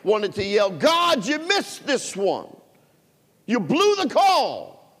Abraham wanted to yell, God, you missed this one. You blew the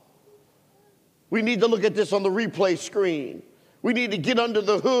call. We need to look at this on the replay screen. We need to get under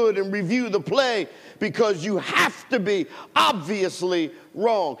the hood and review the play because you have to be obviously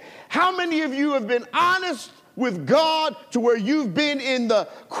wrong. How many of you have been honest with God to where you've been in the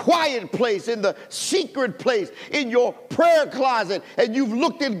quiet place, in the secret place, in your prayer closet, and you've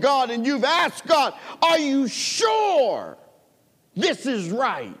looked at God and you've asked God, are you sure this is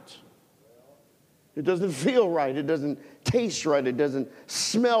right? It doesn't feel right. It doesn't taste right. It doesn't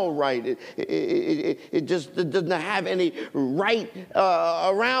smell right. It just doesn't have any right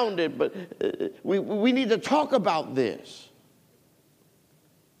around it. But we need to talk about this.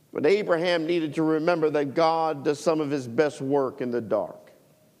 But Abraham needed to remember that God does some of his best work in the dark.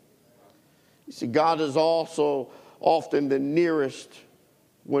 You see, God is also often the nearest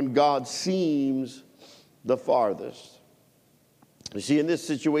when God seems the farthest. You see, in this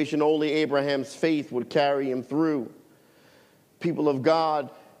situation, only Abraham's faith would carry him through. People of God,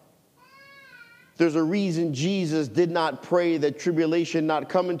 there's a reason Jesus did not pray that tribulation not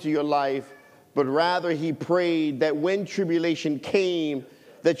come into your life, but rather he prayed that when tribulation came,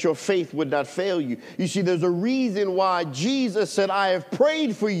 that your faith would not fail you. You see, there's a reason why Jesus said, I have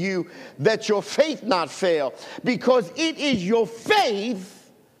prayed for you that your faith not fail, because it is your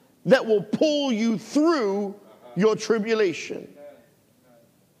faith that will pull you through your tribulation.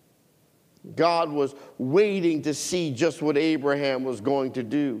 God was waiting to see just what Abraham was going to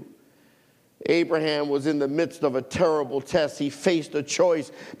do. Abraham was in the midst of a terrible test. He faced a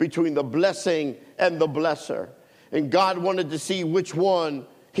choice between the blessing and the blesser. And God wanted to see which one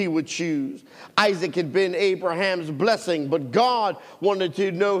he would choose. Isaac had been Abraham's blessing, but God wanted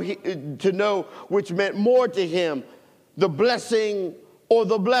to know which meant more to him, the blessing or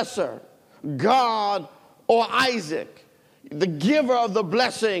the blesser, God or Isaac, the giver of the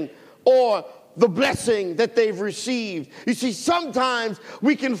blessing or the blessing that they've received. You see, sometimes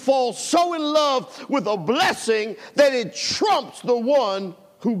we can fall so in love with a blessing that it trumps the one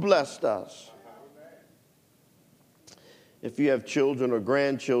who blessed us. If you have children or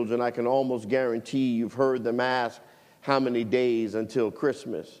grandchildren, I can almost guarantee you've heard them ask how many days until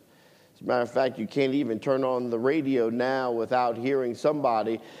Christmas. As a matter of fact, you can't even turn on the radio now without hearing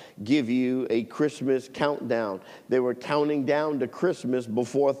somebody give you a Christmas countdown. They were counting down to Christmas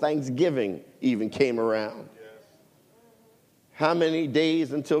before Thanksgiving even came around. How many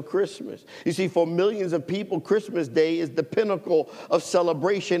days until Christmas? You see, for millions of people, Christmas Day is the pinnacle of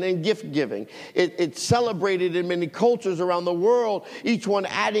celebration and gift giving. It's celebrated in many cultures around the world, each one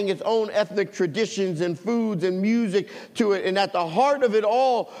adding its own ethnic traditions and foods and music to it. And at the heart of it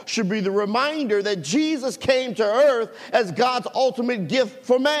all should be the reminder that Jesus came to earth as God's ultimate gift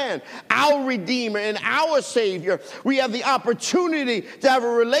for man, our Redeemer and our Savior. We have the opportunity to have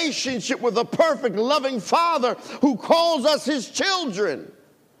a relationship with a perfect, loving Father who calls us his children.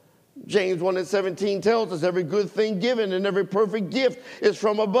 James 1:17 tells us every good thing given and every perfect gift is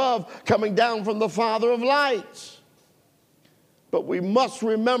from above, coming down from the Father of lights. But we must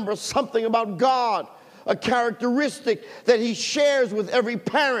remember something about God, a characteristic that he shares with every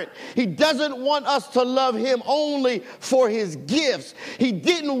parent. He doesn't want us to love him only for his gifts. He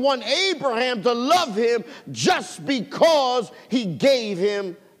didn't want Abraham to love him just because he gave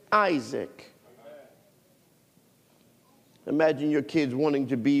him Isaac. Imagine your kids wanting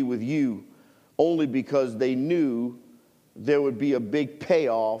to be with you only because they knew there would be a big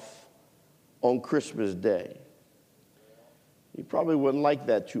payoff on Christmas Day. You probably wouldn't like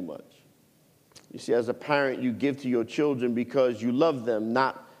that too much. You see, as a parent, you give to your children because you love them,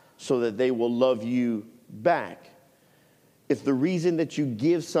 not so that they will love you back. If the reason that you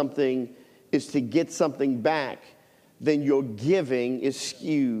give something is to get something back, then your giving is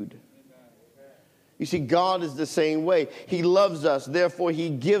skewed. You see, God is the same way. He loves us. Therefore,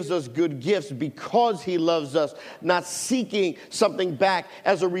 he gives us good gifts because he loves us, not seeking something back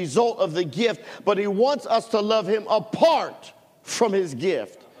as a result of the gift, but he wants us to love him apart from his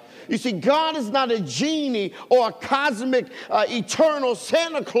gift. You see, God is not a genie or a cosmic, eternal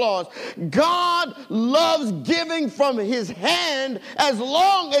Santa Claus. God loves giving from his hand as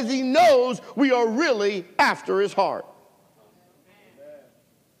long as he knows we are really after his heart.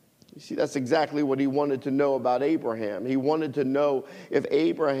 You see, that's exactly what he wanted to know about Abraham. He wanted to know if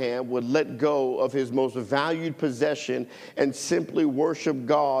Abraham would let go of his most valued possession and simply worship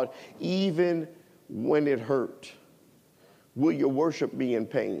God even when it hurt. Will you worship me in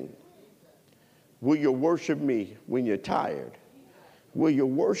pain? Will you worship me when you're tired? Will you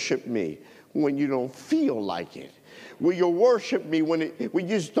worship me when you don't feel like it? Will you worship me when you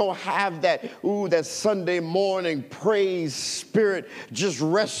just don't have that Sunday morning praise spirit just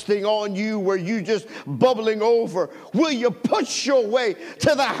resting on you where you just bubbling over? Will you push your way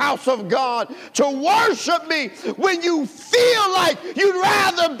to the house of God to worship me when you feel like you'd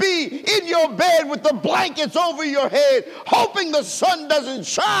rather be in your bed with the blankets over your head, hoping the sun doesn't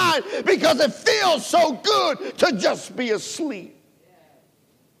shine because it feels so good to just be asleep?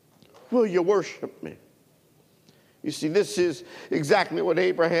 Will you worship me? You see, this is exactly what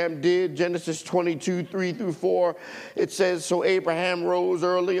Abraham did. Genesis 22, 3 through 4. It says, so Abraham rose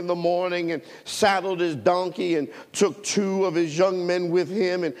early in the morning and saddled his donkey and took 2 of his young men with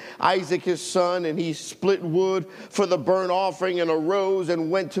him and Isaac his son, and he split wood for the burnt offering and arose and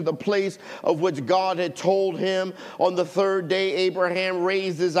went to the place of which God had told him. On the 3rd day, Abraham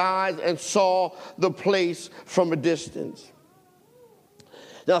raised his eyes and saw the place from a distance.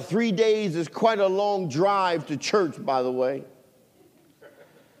 Now, 3 days is quite a long drive to church, by the way.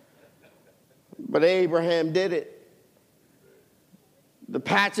 But Abraham did it. The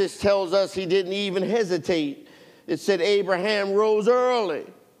passage tells us he didn't even hesitate. It said Abraham rose early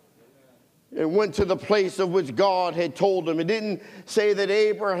and went to the place of which God had told him. It didn't say that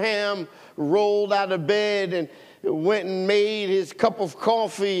Abraham rolled out of bed and went and made his cup of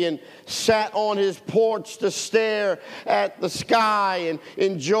coffee and sat on his porch to stare at the sky and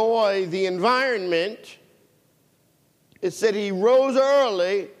enjoy the environment. It said he rose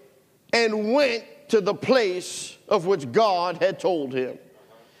early and went to the place of which God had told him.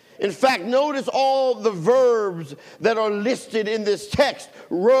 In fact, notice all the verbs that are listed in this text.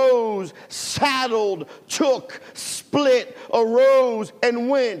 Rose, saddled, took, split, arose, and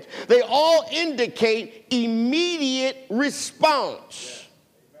went. They all indicate immediate response.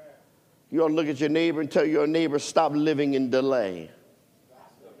 You ought to look at your neighbor and tell your neighbor, stop living in delay.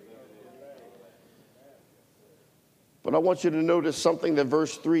 But I want you to notice something that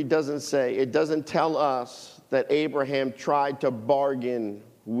verse 3 doesn't say. It doesn't tell us that Abraham tried to bargain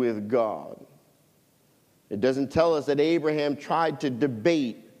with God. It doesn't tell us that Abraham tried to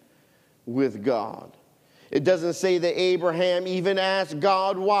debate with God. It doesn't say that Abraham even asked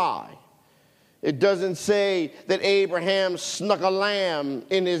God why. It doesn't say that Abraham snuck a lamb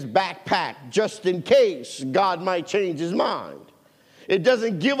in his backpack just in case God might change his mind. It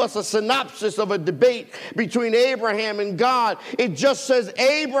doesn't give us a synopsis of a debate between Abraham and God. It just says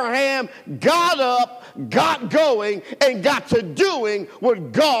Abraham got up, got going, and got to doing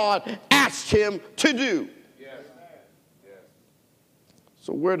what God asked him to do. Yes. Yes.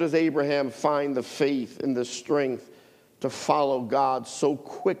 So where does Abraham find the faith and the strength to follow God so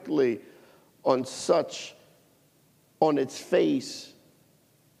quickly on its face,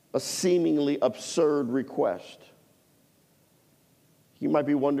 a seemingly absurd request? You might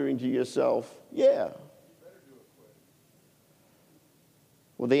be wondering to yourself, yeah.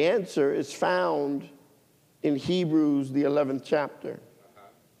 Well, the answer is found in Hebrews, the 11th chapter.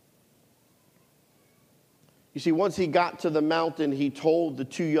 You see, once he got to the mountain, he told the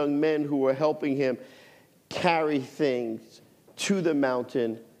 2 young men who were helping him carry things to the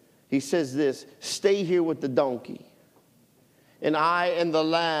mountain. He says this, stay here with the donkey, and I and the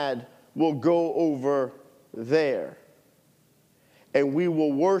lad will go over there. And we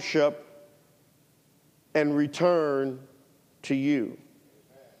will worship and return to you.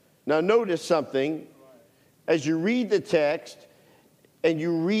 Now notice something. As you read the text and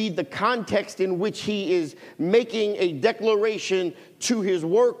you read the context in which he is making a declaration to his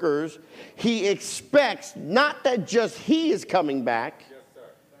workers, he expects not that just he is coming back,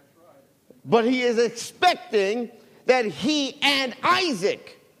 but he is expecting that he and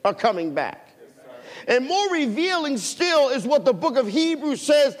Isaac are coming back. And more revealing still is what the book of Hebrews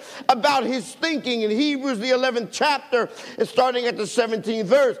says about his thinking. In Hebrews, the 11th chapter, and starting at the 17th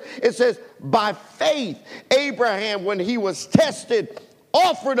verse, it says, by faith, Abraham, when he was tested,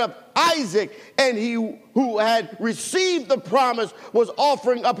 offered up Isaac, and he who had received the promise was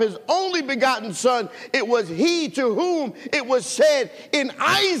offering up his only begotten son. It was he to whom it was said, in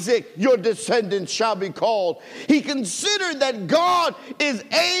Isaac your descendants shall be called. He considered that God is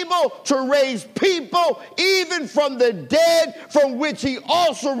able to raise people even from the dead, from which he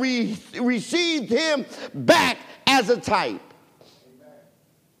also received him back as a type.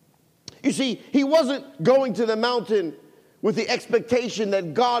 You see, he wasn't going to the mountain with the expectation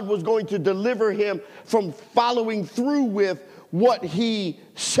that God was going to deliver him from following through with what he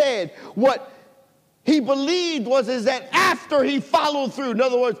said. What he believed is that after he followed through, in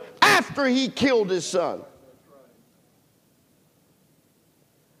other words, after he killed his son,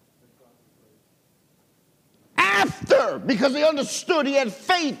 after, because he understood, he had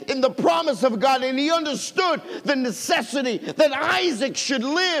faith in the promise of God, and he understood the necessity that Isaac should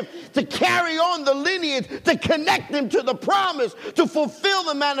live to carry on the lineage, to connect him to the promise, to fulfill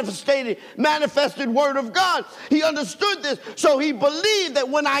the manifested word of God. He understood this, so he believed that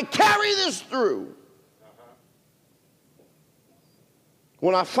when I carry this through,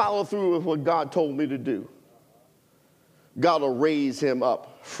 when I follow through with what God told me to do, God will raise him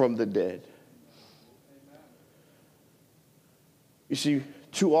up from the dead. You see,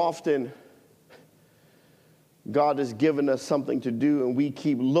 too often, God has given us something to do, and we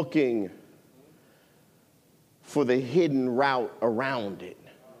keep looking for the hidden route around it.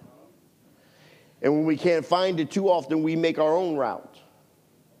 And when we can't find it, too often we make our own route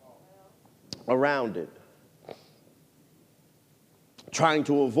around it, trying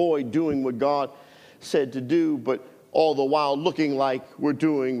to avoid doing what God said to do, but all the while looking like we're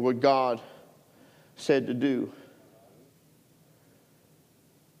doing what God said to do.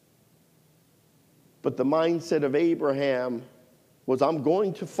 But the mindset of Abraham was, I'm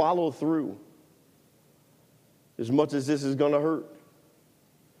going to follow through as much as this is going to hurt,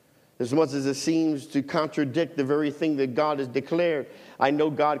 as much as it seems to contradict the very thing that God has declared. I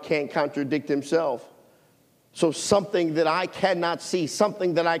know God can't contradict himself. So something that I cannot see,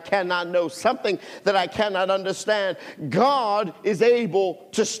 something that I cannot know, something that I cannot understand, God is able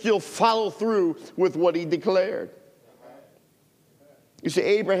to still follow through with what he declared. You see,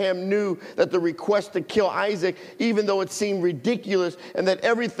 Abraham knew that the request to kill Isaac, even though it seemed ridiculous and that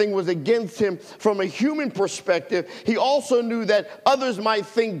everything was against him from a human perspective, he also knew that others might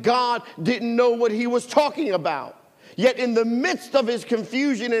think God didn't know what he was talking about. Yet in the midst of his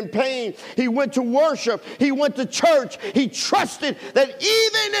confusion and pain, he went to worship, he went to church, he trusted that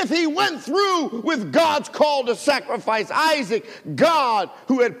even if he went through with God's call to sacrifice Isaac, God,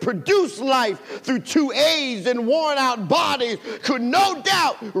 who had produced life through two aged and worn out bodies, could no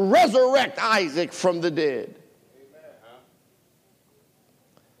doubt resurrect Isaac from the dead.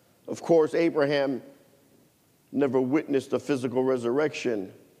 Of course, Abraham never witnessed a physical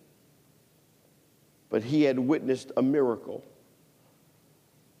resurrection, but he had witnessed a miracle,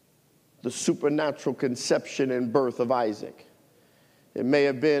 the supernatural conception and birth of Isaac. It may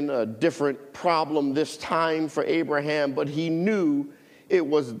have been a different problem this time for Abraham, but he knew it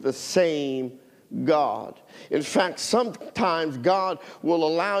was the same God. In fact, sometimes God will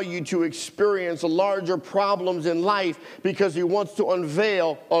allow you to experience larger problems in life because he wants to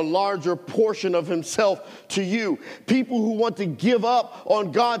unveil a larger portion of himself to you. People who want to give up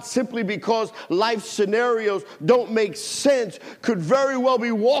on God simply because life scenarios don't make sense could very well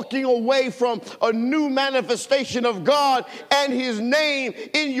be walking away from a new manifestation of God and his name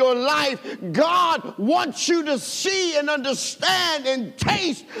in your life. God wants you to see and understand and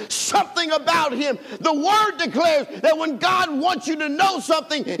taste something about him. The word declares that when God wants you to know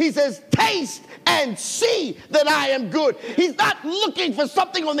something, he says, taste and see that I am good. He's not looking for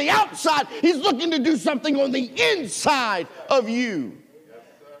something on the outside. He's looking to do something on the inside of you.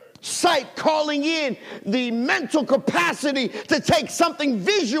 Sight calling in the mental capacity to take something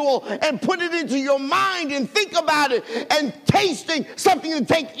visual and put it into your mind and think about it, and tasting something to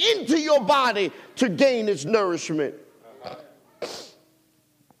take into your body to gain its nourishment.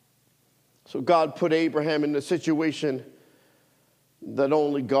 So God put Abraham in a situation that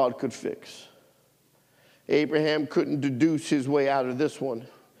only God could fix. Abraham couldn't deduce his way out of this one.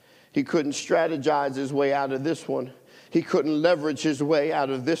 He couldn't strategize his way out of this one. He couldn't leverage his way out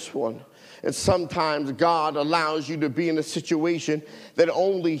of this one. And sometimes God allows you to be in a situation that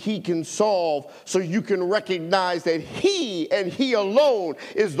only he can solve, so you can recognize that he and he alone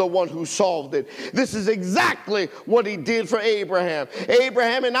is the one who solved it. This is exactly what he did for Abraham.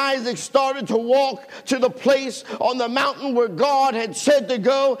 Abraham and Isaac started to walk to the place on the mountain where God had said to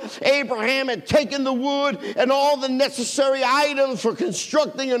go. Abraham had taken the wood and all the necessary items for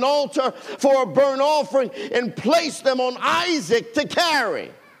constructing an altar for a burnt offering and placed them on Isaac to carry.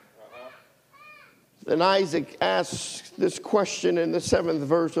 Then Isaac asks this question in the 7th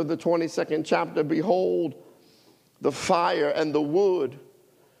verse of the 22nd chapter. Behold, the fire and the wood,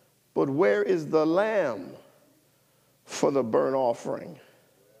 but where is the lamb for the burnt offering?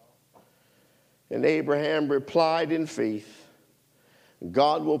 And Abraham replied in faith,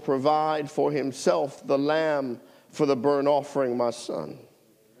 God will provide for himself the lamb for the burnt offering, my son.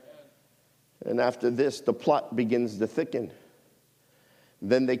 And after this, the plot begins to thicken.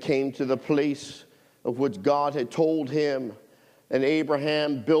 Then they came to the place of which God had told him And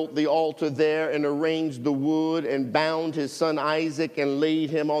Abraham built the altar there and arranged the wood and bound his son Isaac and laid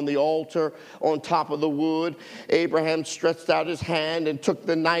him on the altar on top of the wood. Abraham stretched out his hand and took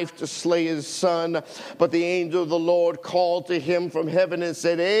the knife to slay his son. But the angel of the Lord called to him from heaven and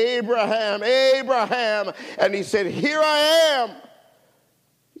said, Abraham, Abraham. And he said, here I am.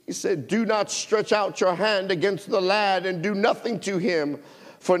 He said, do not stretch out your hand against the lad and do nothing to him.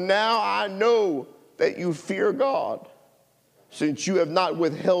 For now I know that you fear God, since you have not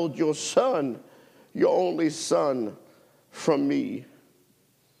withheld your son, your only son, from me.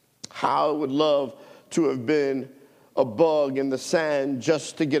 How I would love to have been a bug in the sand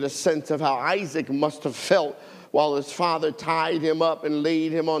just to get a sense of how Isaac must have felt while his father tied him up and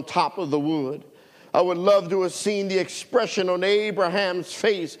laid him on top of the wood. I would love to have seen the expression on Abraham's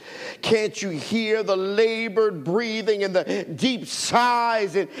face. Can't you hear the labored breathing and the deep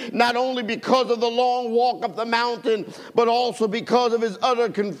sighs? And not only because of the long walk up the mountain, but also because of his utter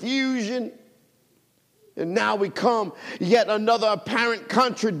confusion. And now we come, yet another apparent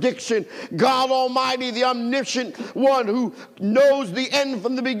contradiction. God Almighty, the omniscient one who knows the end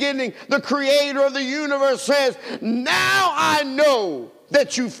from the beginning, the creator of the universe, says, now I know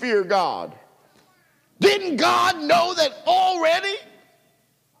that you fear God. Didn't God know that already?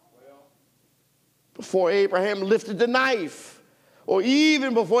 Before Abraham lifted the knife, or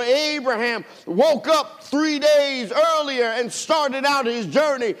even before Abraham woke up 3 days earlier and started out his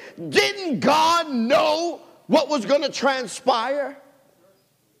journey, didn't God know what was going to transpire?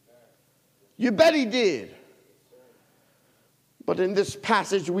 You bet he did. But in this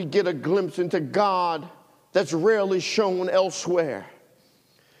passage, we get a glimpse into God that's rarely shown elsewhere.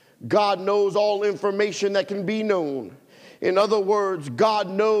 God knows all information that can be known. In other words, God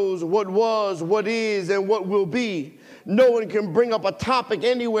knows what was, what is, and what will be. No one can bring up a topic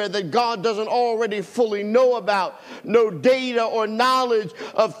anywhere that God doesn't already fully know about. No data or knowledge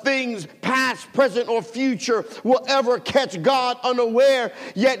of things past, present, or future will ever catch God unaware.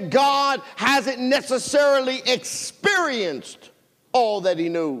 Yet God hasn't necessarily experienced all that he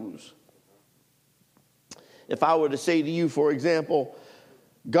knows. If I were to say to you, for example,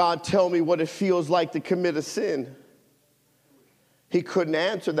 God, tell me what it feels like to commit a sin, he couldn't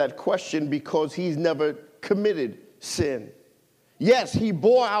answer that question because he's never committed sin. Yes, he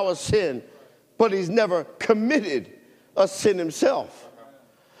bore our sin, but he's never committed a sin himself.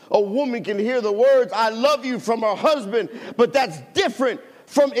 A woman can hear the words, I love you, from her husband, but that's different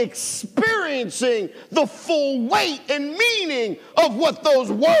from experiencing the full weight and meaning of what those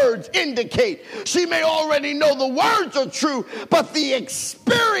words indicate. She may already know the words are true, but the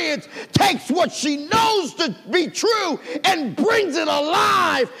experience takes what she knows to be true and brings it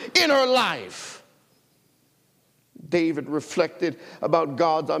alive in her life. David reflected about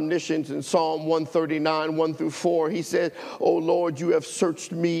God's omniscience in Psalm 139, 1 through 4. He said, "O Lord, you have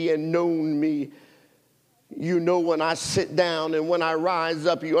searched me and known me. You know when I sit down and when I rise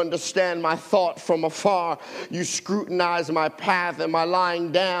up. You understand my thought from afar. You scrutinize my path and my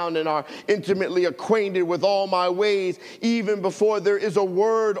lying down and are intimately acquainted with all my ways. Even before there is a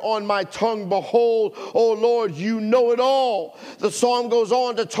word on my tongue, behold, O Lord, you know it all." The psalm goes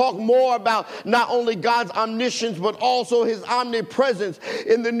on to talk more about not only God's omniscience, but also his omnipresence.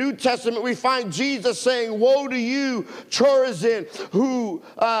 In the New Testament, we find Jesus saying, "Woe to you, Chorazin,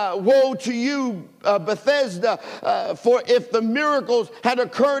 woe to you, Bethesda, for if the miracles had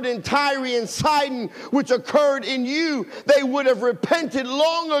occurred in Tyre and Sidon, which occurred in you, they would have repented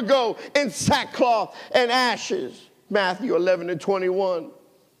long ago in sackcloth and ashes." Matthew 11 and 21.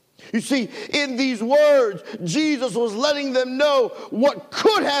 You see, in these words, Jesus was letting them know what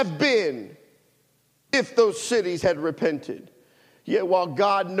could have been if those cities had repented. Yet while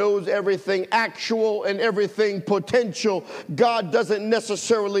God knows everything actual and everything potential, God doesn't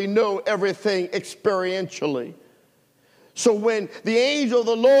necessarily know everything experientially. So when the angel of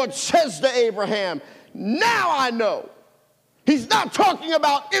the Lord says to Abraham, "Now I know," he's not talking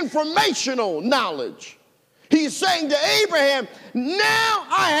about informational knowledge. He's saying to Abraham, "Now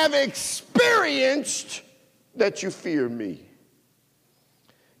I have experienced that you fear me."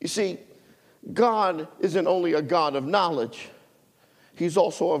 You see, God isn't only a God of knowledge. He's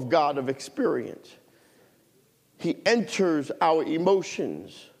also a God of experience. He enters our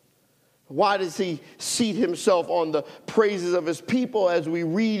emotions. Why does he seat himself on the praises of his people as we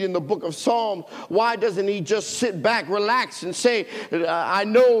read in the book of Psalms? Why doesn't he just sit back, relax, and say, "I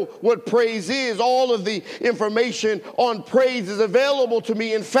know what praise is. All of the information on praise is available to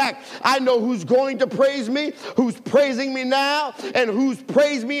me. In fact, I know who's going to praise me, who's praising me now, and who's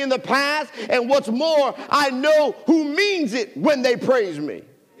praised me in the past. And what's more, I know who means it when they praise me."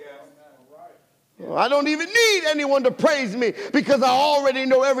 I don't even need anyone to praise me because I already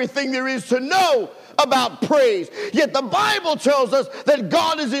know everything there is to know about praise. Yet the Bible tells us that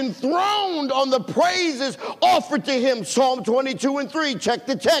God is enthroned on the praises offered to him. Psalm 22:3, check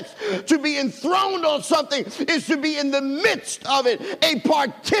the text. To be enthroned on something is to be in the midst of it, a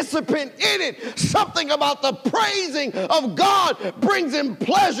participant in it. Something about the praising of God brings him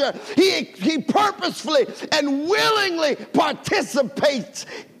pleasure. He purposefully and willingly participates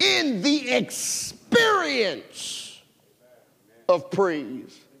in the experience of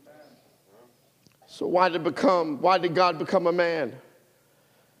praise. So why did God become a man?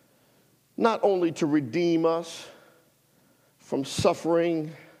 Not only to redeem us from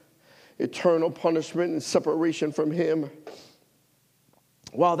suffering, eternal punishment, and separation from him.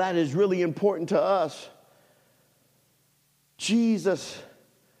 While that is really important to us,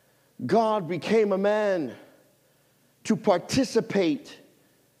 God became a man to participate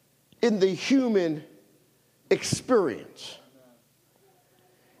in the human experience.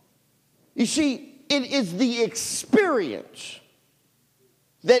 You see, it is the experience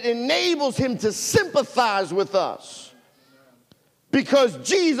that enables him to sympathize with us because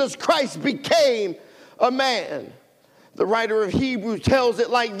Jesus Christ became a man. The writer of Hebrews tells it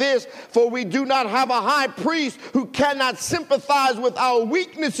like this: for we do not have a high priest who cannot sympathize with our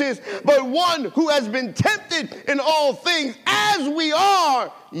weaknesses, but one who has been tempted in all things as we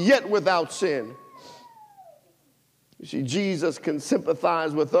are, yet without sin. You see, Jesus can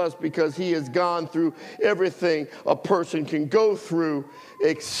sympathize with us because he has gone through everything a person can go through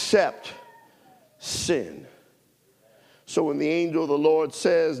except sin. So when the angel of the Lord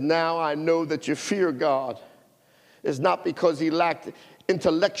says, now I know that you fear God, it's not because he lacked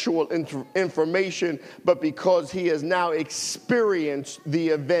intellectual information, but because he has now experienced the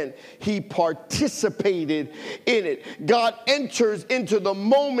event. He participated in it. God enters into the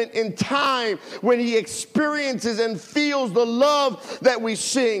moment in time when he experiences and feels the love that we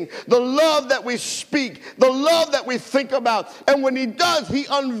sing, the love that we speak, the love that we think about. And when he does, he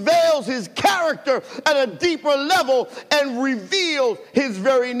unveils his character at a deeper level and reveals his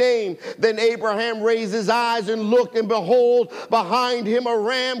very name. Then Abraham raised his eyes and looked, and behold, behind him a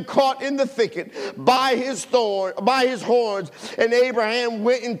ram caught in the thicket by his horns. And Abraham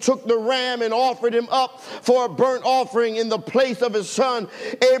went and took the ram and offered him up for a burnt offering in the place of his son.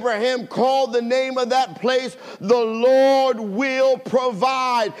 Abraham called the name of that place, the Lord will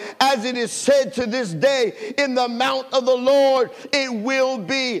provide. As it is said to this day, in the mount of the Lord it will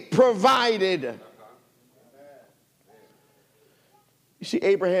be provided. You see,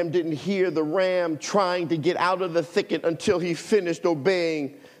 Abraham didn't hear the ram trying to get out of the thicket until he finished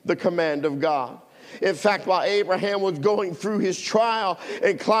obeying the command of God. In fact, while Abraham was going through his trial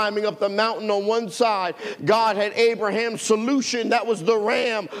and climbing up the mountain on one side, God had Abraham's solution. That was the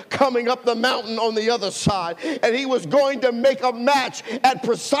ram coming up the mountain on the other side. And he was going to make a match at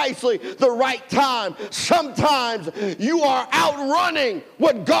precisely the right time. Sometimes you are outrunning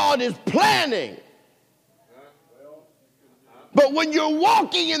what God is planning. But when you're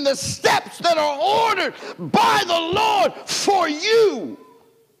walking in the steps that are ordered by the Lord for you,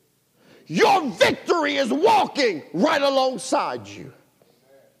 your victory is walking right alongside you.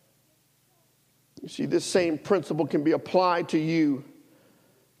 You see, this same principle can be applied to you,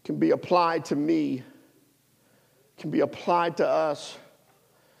 can be applied to me, can be applied to us.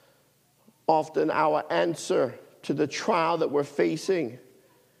 Often our answer to the trial that we're facing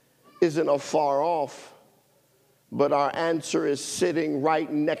isn't afar off, but our answer is sitting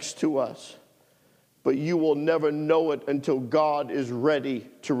right next to us. But you will never know it until God is ready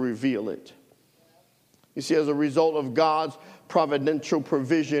to reveal it. You see, as a result of God's providential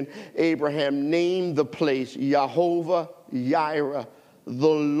provision, Abraham named the place Jehovah Jireh, the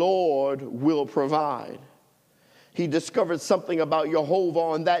Lord will provide. He discovered something about Jehovah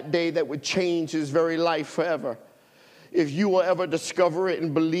on that day that would change his very life forever. If you will ever discover it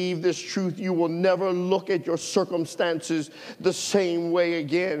and believe this truth, you will never look at your circumstances the same way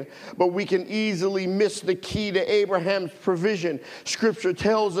again. But we can easily miss the key to Abraham's provision. Scripture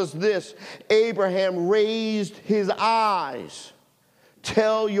tells us this: Abraham raised his eyes.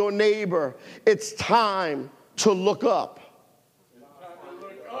 Tell your neighbor, it's time to look up.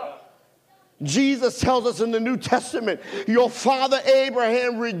 Jesus tells us in the New Testament, your father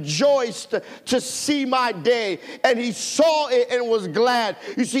Abraham rejoiced to see my day, and he saw it and was glad.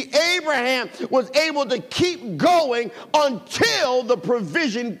 You see, Abraham was able to keep going until the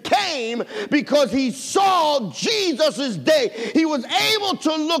provision came because he saw Jesus' day. He was able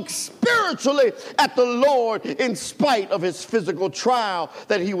to look spiritually at the Lord in spite of his physical trial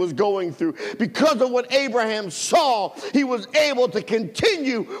that he was going through. Because of what Abraham saw, he was able to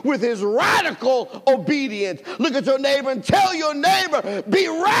continue with his radical radical obedience. Look at your neighbor and tell your neighbor, be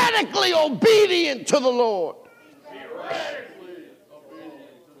radically obedient to the Lord.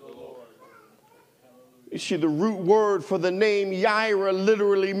 You see, the root word for the name Yireh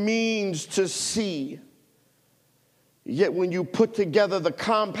literally means to see. Yet when you put together the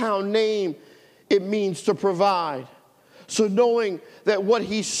compound name, it means to provide. So knowing that what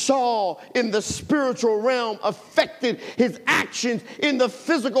he saw in the spiritual realm affected his actions in the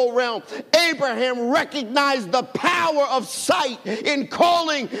physical realm, Abraham recognized the power of sight in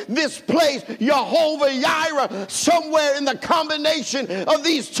calling this place Jehovah-Jireh. Somewhere in the combination of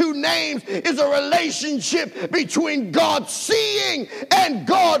these two names is a relationship between God seeing and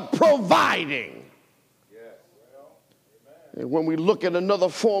God providing. And when we look at another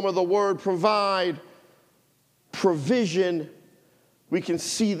form of the word provide, provision, we can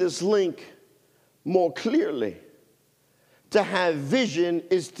see this link more clearly. To have vision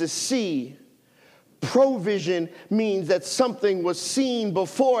is to see. Provision means that something was seen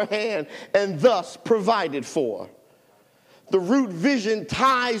beforehand and thus provided for. The root vision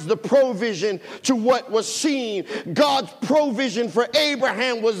ties the provision to what was seen. God's provision for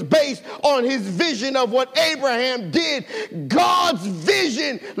Abraham was based on his vision of what Abraham did. God's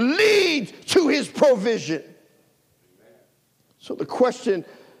vision leads to his provision. So the question,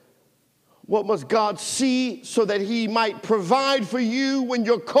 what must God see so that he might provide for you when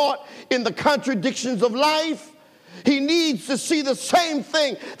you're caught in the contradictions of life? He needs to see the same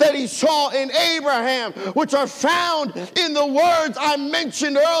thing that he saw in Abraham, which are found in the words I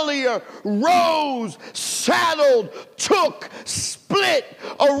mentioned earlier. Rose, saddled, took, split,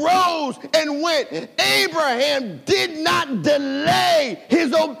 arose, and went. Abraham did not delay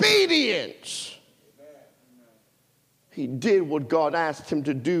his obedience. He did what God asked him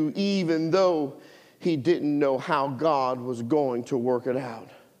to do, even though he didn't know how God was going to work it out.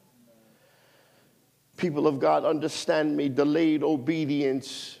 People of God, understand me. Delayed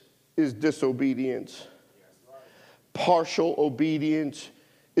obedience is disobedience. Partial obedience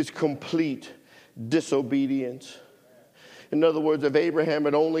is complete disobedience. In other words, if Abraham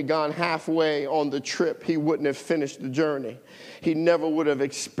had only gone halfway on the trip, he wouldn't have finished the journey. He never would have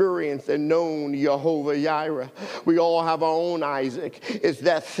experienced and known Jehovah-Jireh. We all have our own Isaac. It's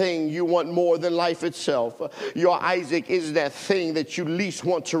that thing you want more than life itself. Your Isaac is that thing that you least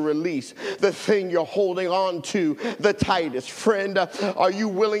want to release, the thing you're holding on to the tightest. Friend, are you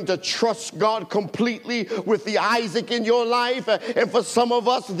willing to trust God completely with the Isaac in your life? And for some of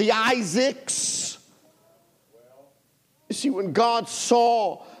us, the Isaacs. You see, when God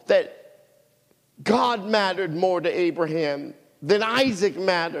saw that God mattered more to Abraham than Isaac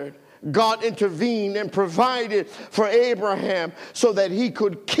mattered, God intervened and provided for Abraham so that he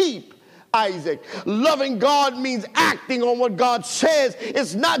could keep Isaac. Loving God means acting on what God says.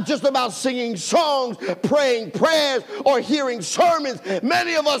 It's not just about singing songs, praying prayers, or hearing sermons.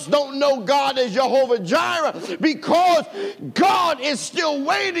 Many of us don't know God as Jehovah-Jireh because God is still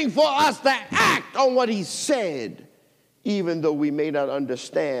waiting for us to act on what he said, even though we may not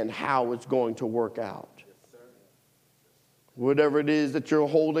understand how it's going to work out. Whatever it is that you're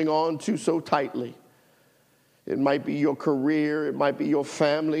holding on to so tightly, it might be your career, it might be your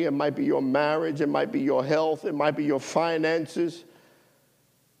family, it might be your marriage, it might be your health, it might be your finances,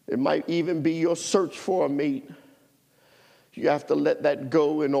 it might even be your search for a mate. You have to let that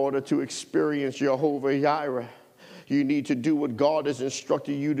go in order to experience Jehovah-Jireh. You need to do what God has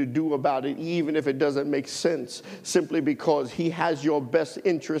instructed you to do about it, even if it doesn't make sense, simply because he has your best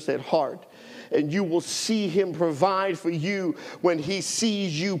interest at heart. And you will see him provide for you when he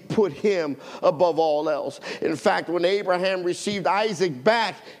sees you put him above all else. In fact, when Abraham received Isaac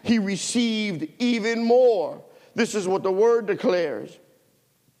back, he received even more. This is what the word declares.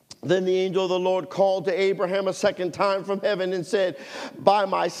 Then the angel of the Lord called to Abraham a second time from heaven and said, by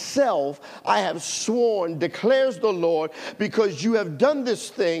myself I have sworn, declares the Lord, because you have done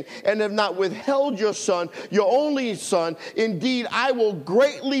this thing and have not withheld your son, your only son. Indeed, I will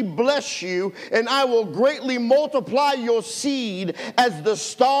greatly bless you, and I will greatly multiply your seed as the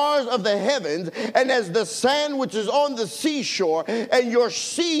stars of the heavens and as the sand which is on the seashore. And your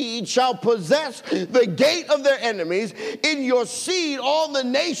seed shall possess the gate of their enemies. In your seed all the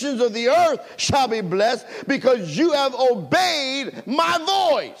nations of the earth shall be blessed, because you have obeyed my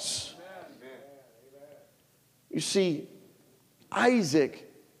voice. You see,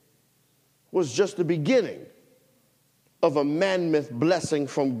 Isaac was just the beginning of a mammoth blessing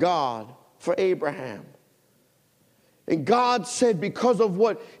from God for Abraham. And God said, because of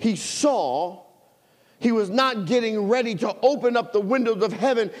what he saw, he was not getting ready to open up the windows of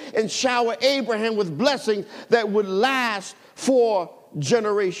heaven and shower Abraham with blessings that would last for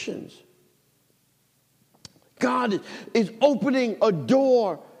generations. God is opening a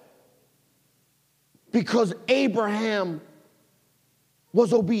door because Abraham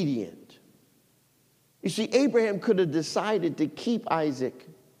was obedient. You see, Abraham could have decided to keep Isaac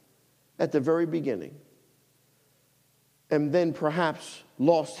at the very beginning and then perhaps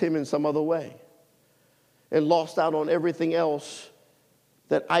lost him in some other way and lost out on everything else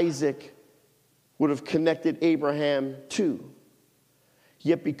that Isaac would have connected Abraham to.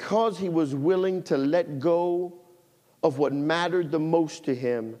 Yet because he was willing to let go of what mattered the most to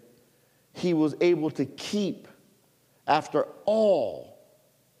him, he was able to keep after all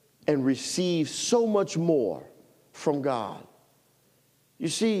and receive so much more from God. You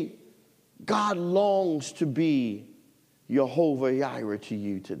see, God longs to be Jehovah Jireh to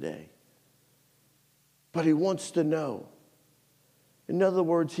you today. But he wants to know. In other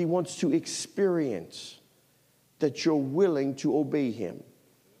words, he wants to experience that you're willing to obey him,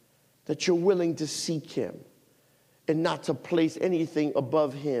 that you're willing to seek him, and not to place anything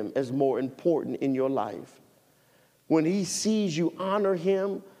above him as more important in your life. When he sees you honor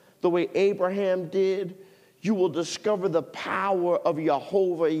him the way Abraham did, you will discover the power of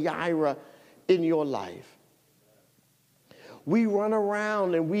Jehovah Jireh in your life. We run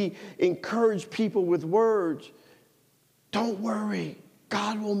around and we encourage people with words. Don't worry.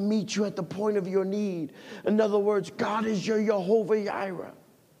 God will meet you at the point of your need. In other words, God is your Jehovah Jireh.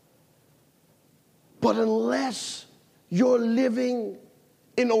 But unless you're living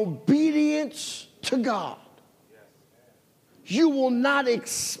in obedience to God, you will not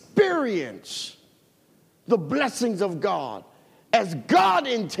experience the blessings of God as God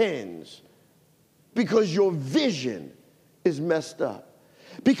intends, because your vision is messed up.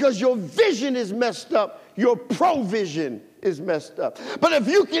 Because your vision is messed up, your provision is messed up. But if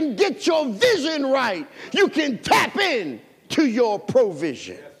you can get your vision right, you can tap in to your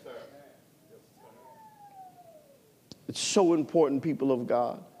provision. It's so important, people of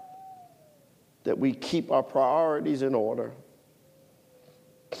God, that we keep our priorities in order.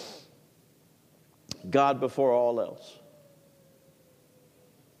 God before all else.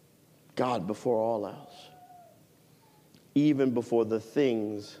 God before all else. Even before the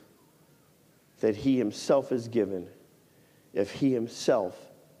things that he himself has given, if he himself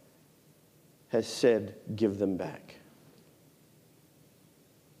has said, give them back.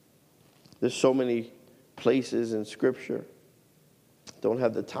 There's so many places in Scripture. Don't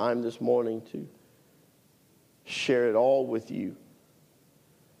have the time this morning to share it all with you.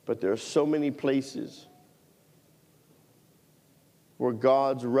 But there are so many places where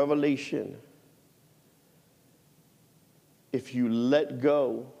God's revelation, if you let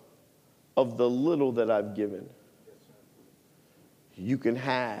go of the little that I've given, you can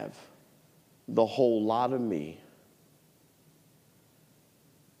have the whole lot of me.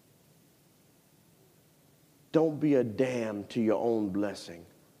 Don't be a dam to your own blessing.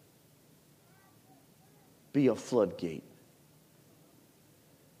 Be a floodgate.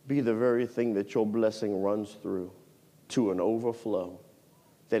 Be the very thing that your blessing runs through to an overflow,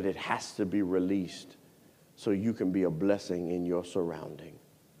 that it has to be released so you can be a blessing in your surrounding.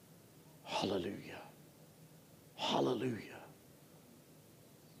 Hallelujah. Hallelujah.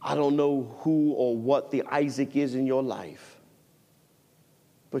 I don't know who or what the Isaac is in your life,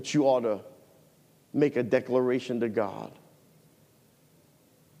 but you ought to make a declaration to God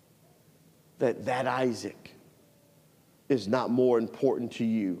that Isaac is not more important to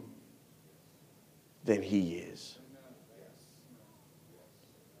you than he is.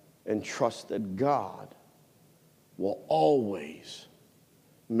 And trust that God will always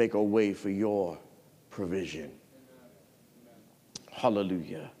make a way for your provision.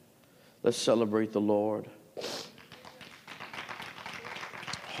 Hallelujah. Let's celebrate the Lord.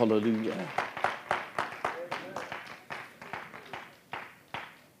 Hallelujah.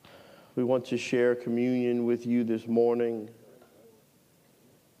 We want to share communion with you this morning.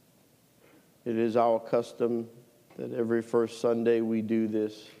 It is our custom that every first Sunday we do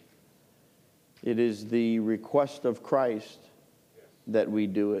this. It is the request of Christ that we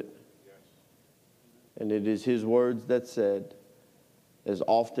do it. And it is his words that said, as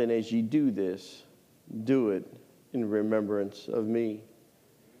often as ye do this, do it in remembrance of me.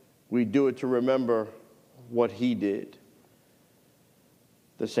 We do it to remember what he did.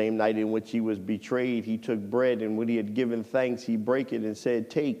 The same night in which he was betrayed, he took bread, and when he had given thanks, he brake it and said,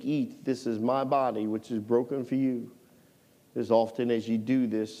 take, eat, this is my body, which is broken for you. As often as ye do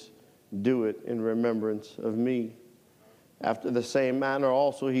this, do it in remembrance of me. After the same manner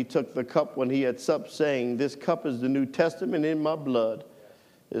also he took the cup when he had supped, saying, this cup is the New Testament in my blood.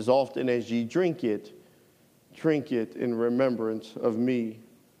 As often as ye drink it in remembrance of me.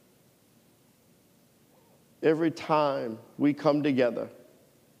 every time we come together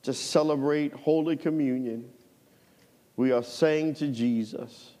to celebrate Holy Communion, we are saying to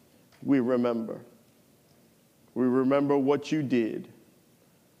Jesus, we remember. We remember what you did.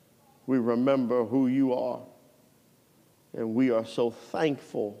 We remember who you are. And we are so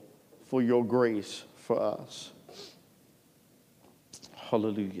thankful for your grace for us.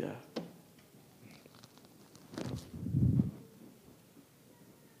 Hallelujah.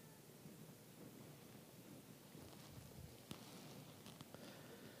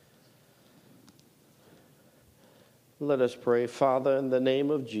 Let us pray. Father, in the name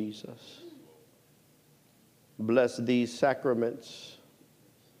of Jesus, bless these sacraments.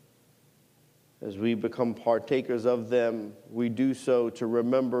 As we become partakers of them, we do so to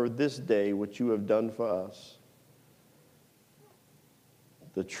remember this day what you have done for us.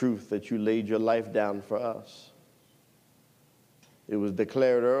 The truth that you laid your life down for us. It was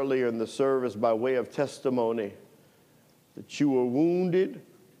declared earlier in the service by way of testimony that you were wounded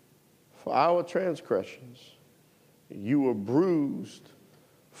for our transgressions. You were bruised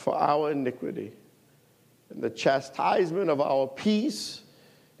for our iniquity. And the chastisement of our peace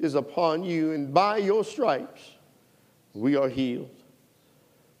is upon you, and by your stripes we are healed.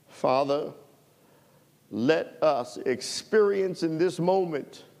 Father, let us experience in this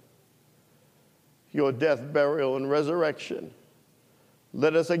moment your death, burial, and resurrection.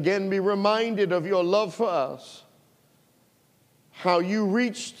 Let us again be reminded of your love for us, how you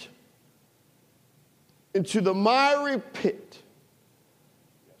reached into the miry pit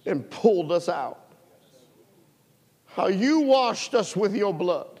and pulled us out. How you washed us with your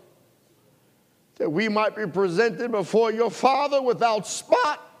blood, that we might be presented before your Father without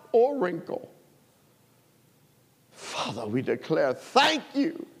spot or wrinkle. Father, we declare thank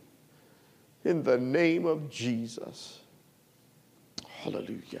you in the name of Jesus.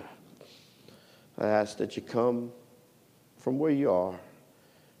 Hallelujah. I ask that you come from where you are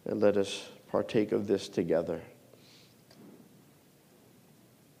and let us partake of this together.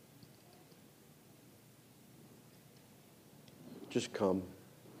 Just come.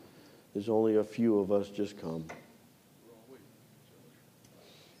 There's only a few of us. Just come.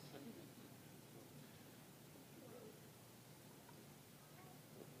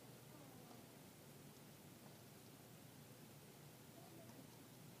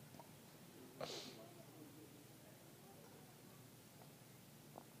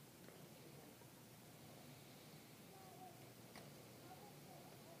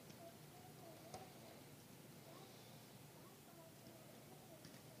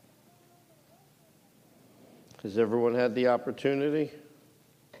 Has everyone had the opportunity?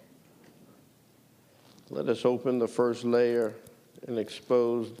 Let us open the first layer and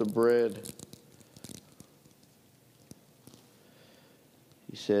expose the bread.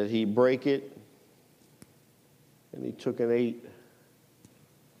 He said he'd break it, and he took and ate.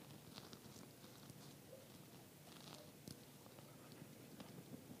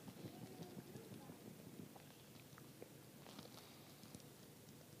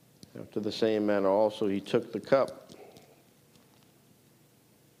 After the same manner also he took the cup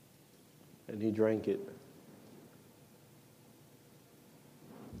and he drank it.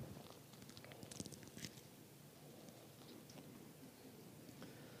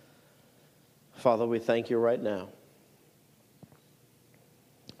 Father, we thank you right now.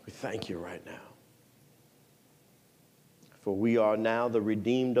 We thank you right now. For we are now the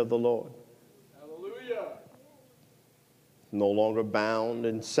redeemed of the Lord. No longer bound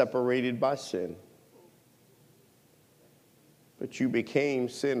and separated by sin. But you became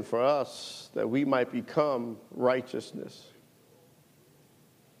sin for us that we might become righteousness.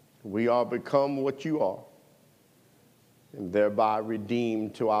 We are become what you are, and thereby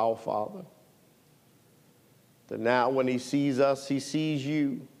redeemed to our Father. That now when he sees us, he sees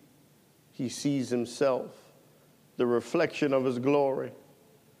you. He sees himself, the reflection of his glory,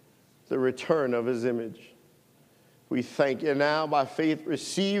 the return of his image. We thank you now by faith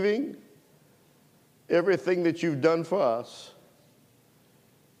receiving everything that you've done for us.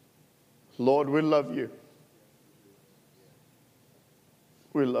 Lord, we love you.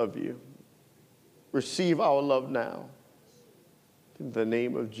 We love you. Receive our love now in the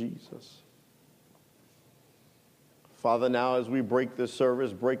name of Jesus. Father, now as we break this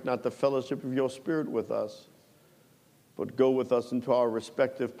service, break not the fellowship of your Spirit with us, but go with us into our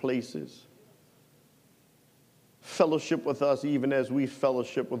respective places. Fellowship with us even as we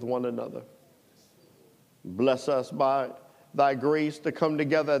fellowship with one another. Bless us by thy grace to come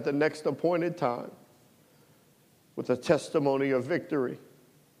together at the next appointed time with a testimony of victory,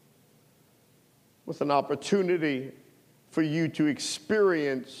 with an opportunity for you to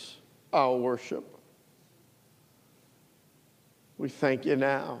experience our worship. We thank you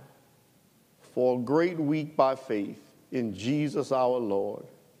now for a great week by faith in Jesus our Lord.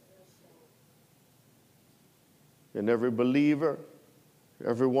 And every believer,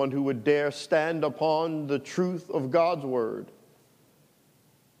 everyone who would dare stand upon the truth of God's word,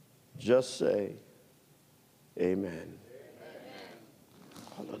 just say, amen.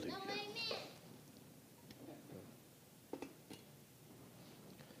 Hallelujah.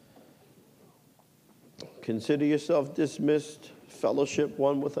 Consider yourself dismissed, fellowship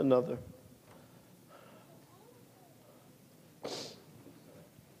one with another.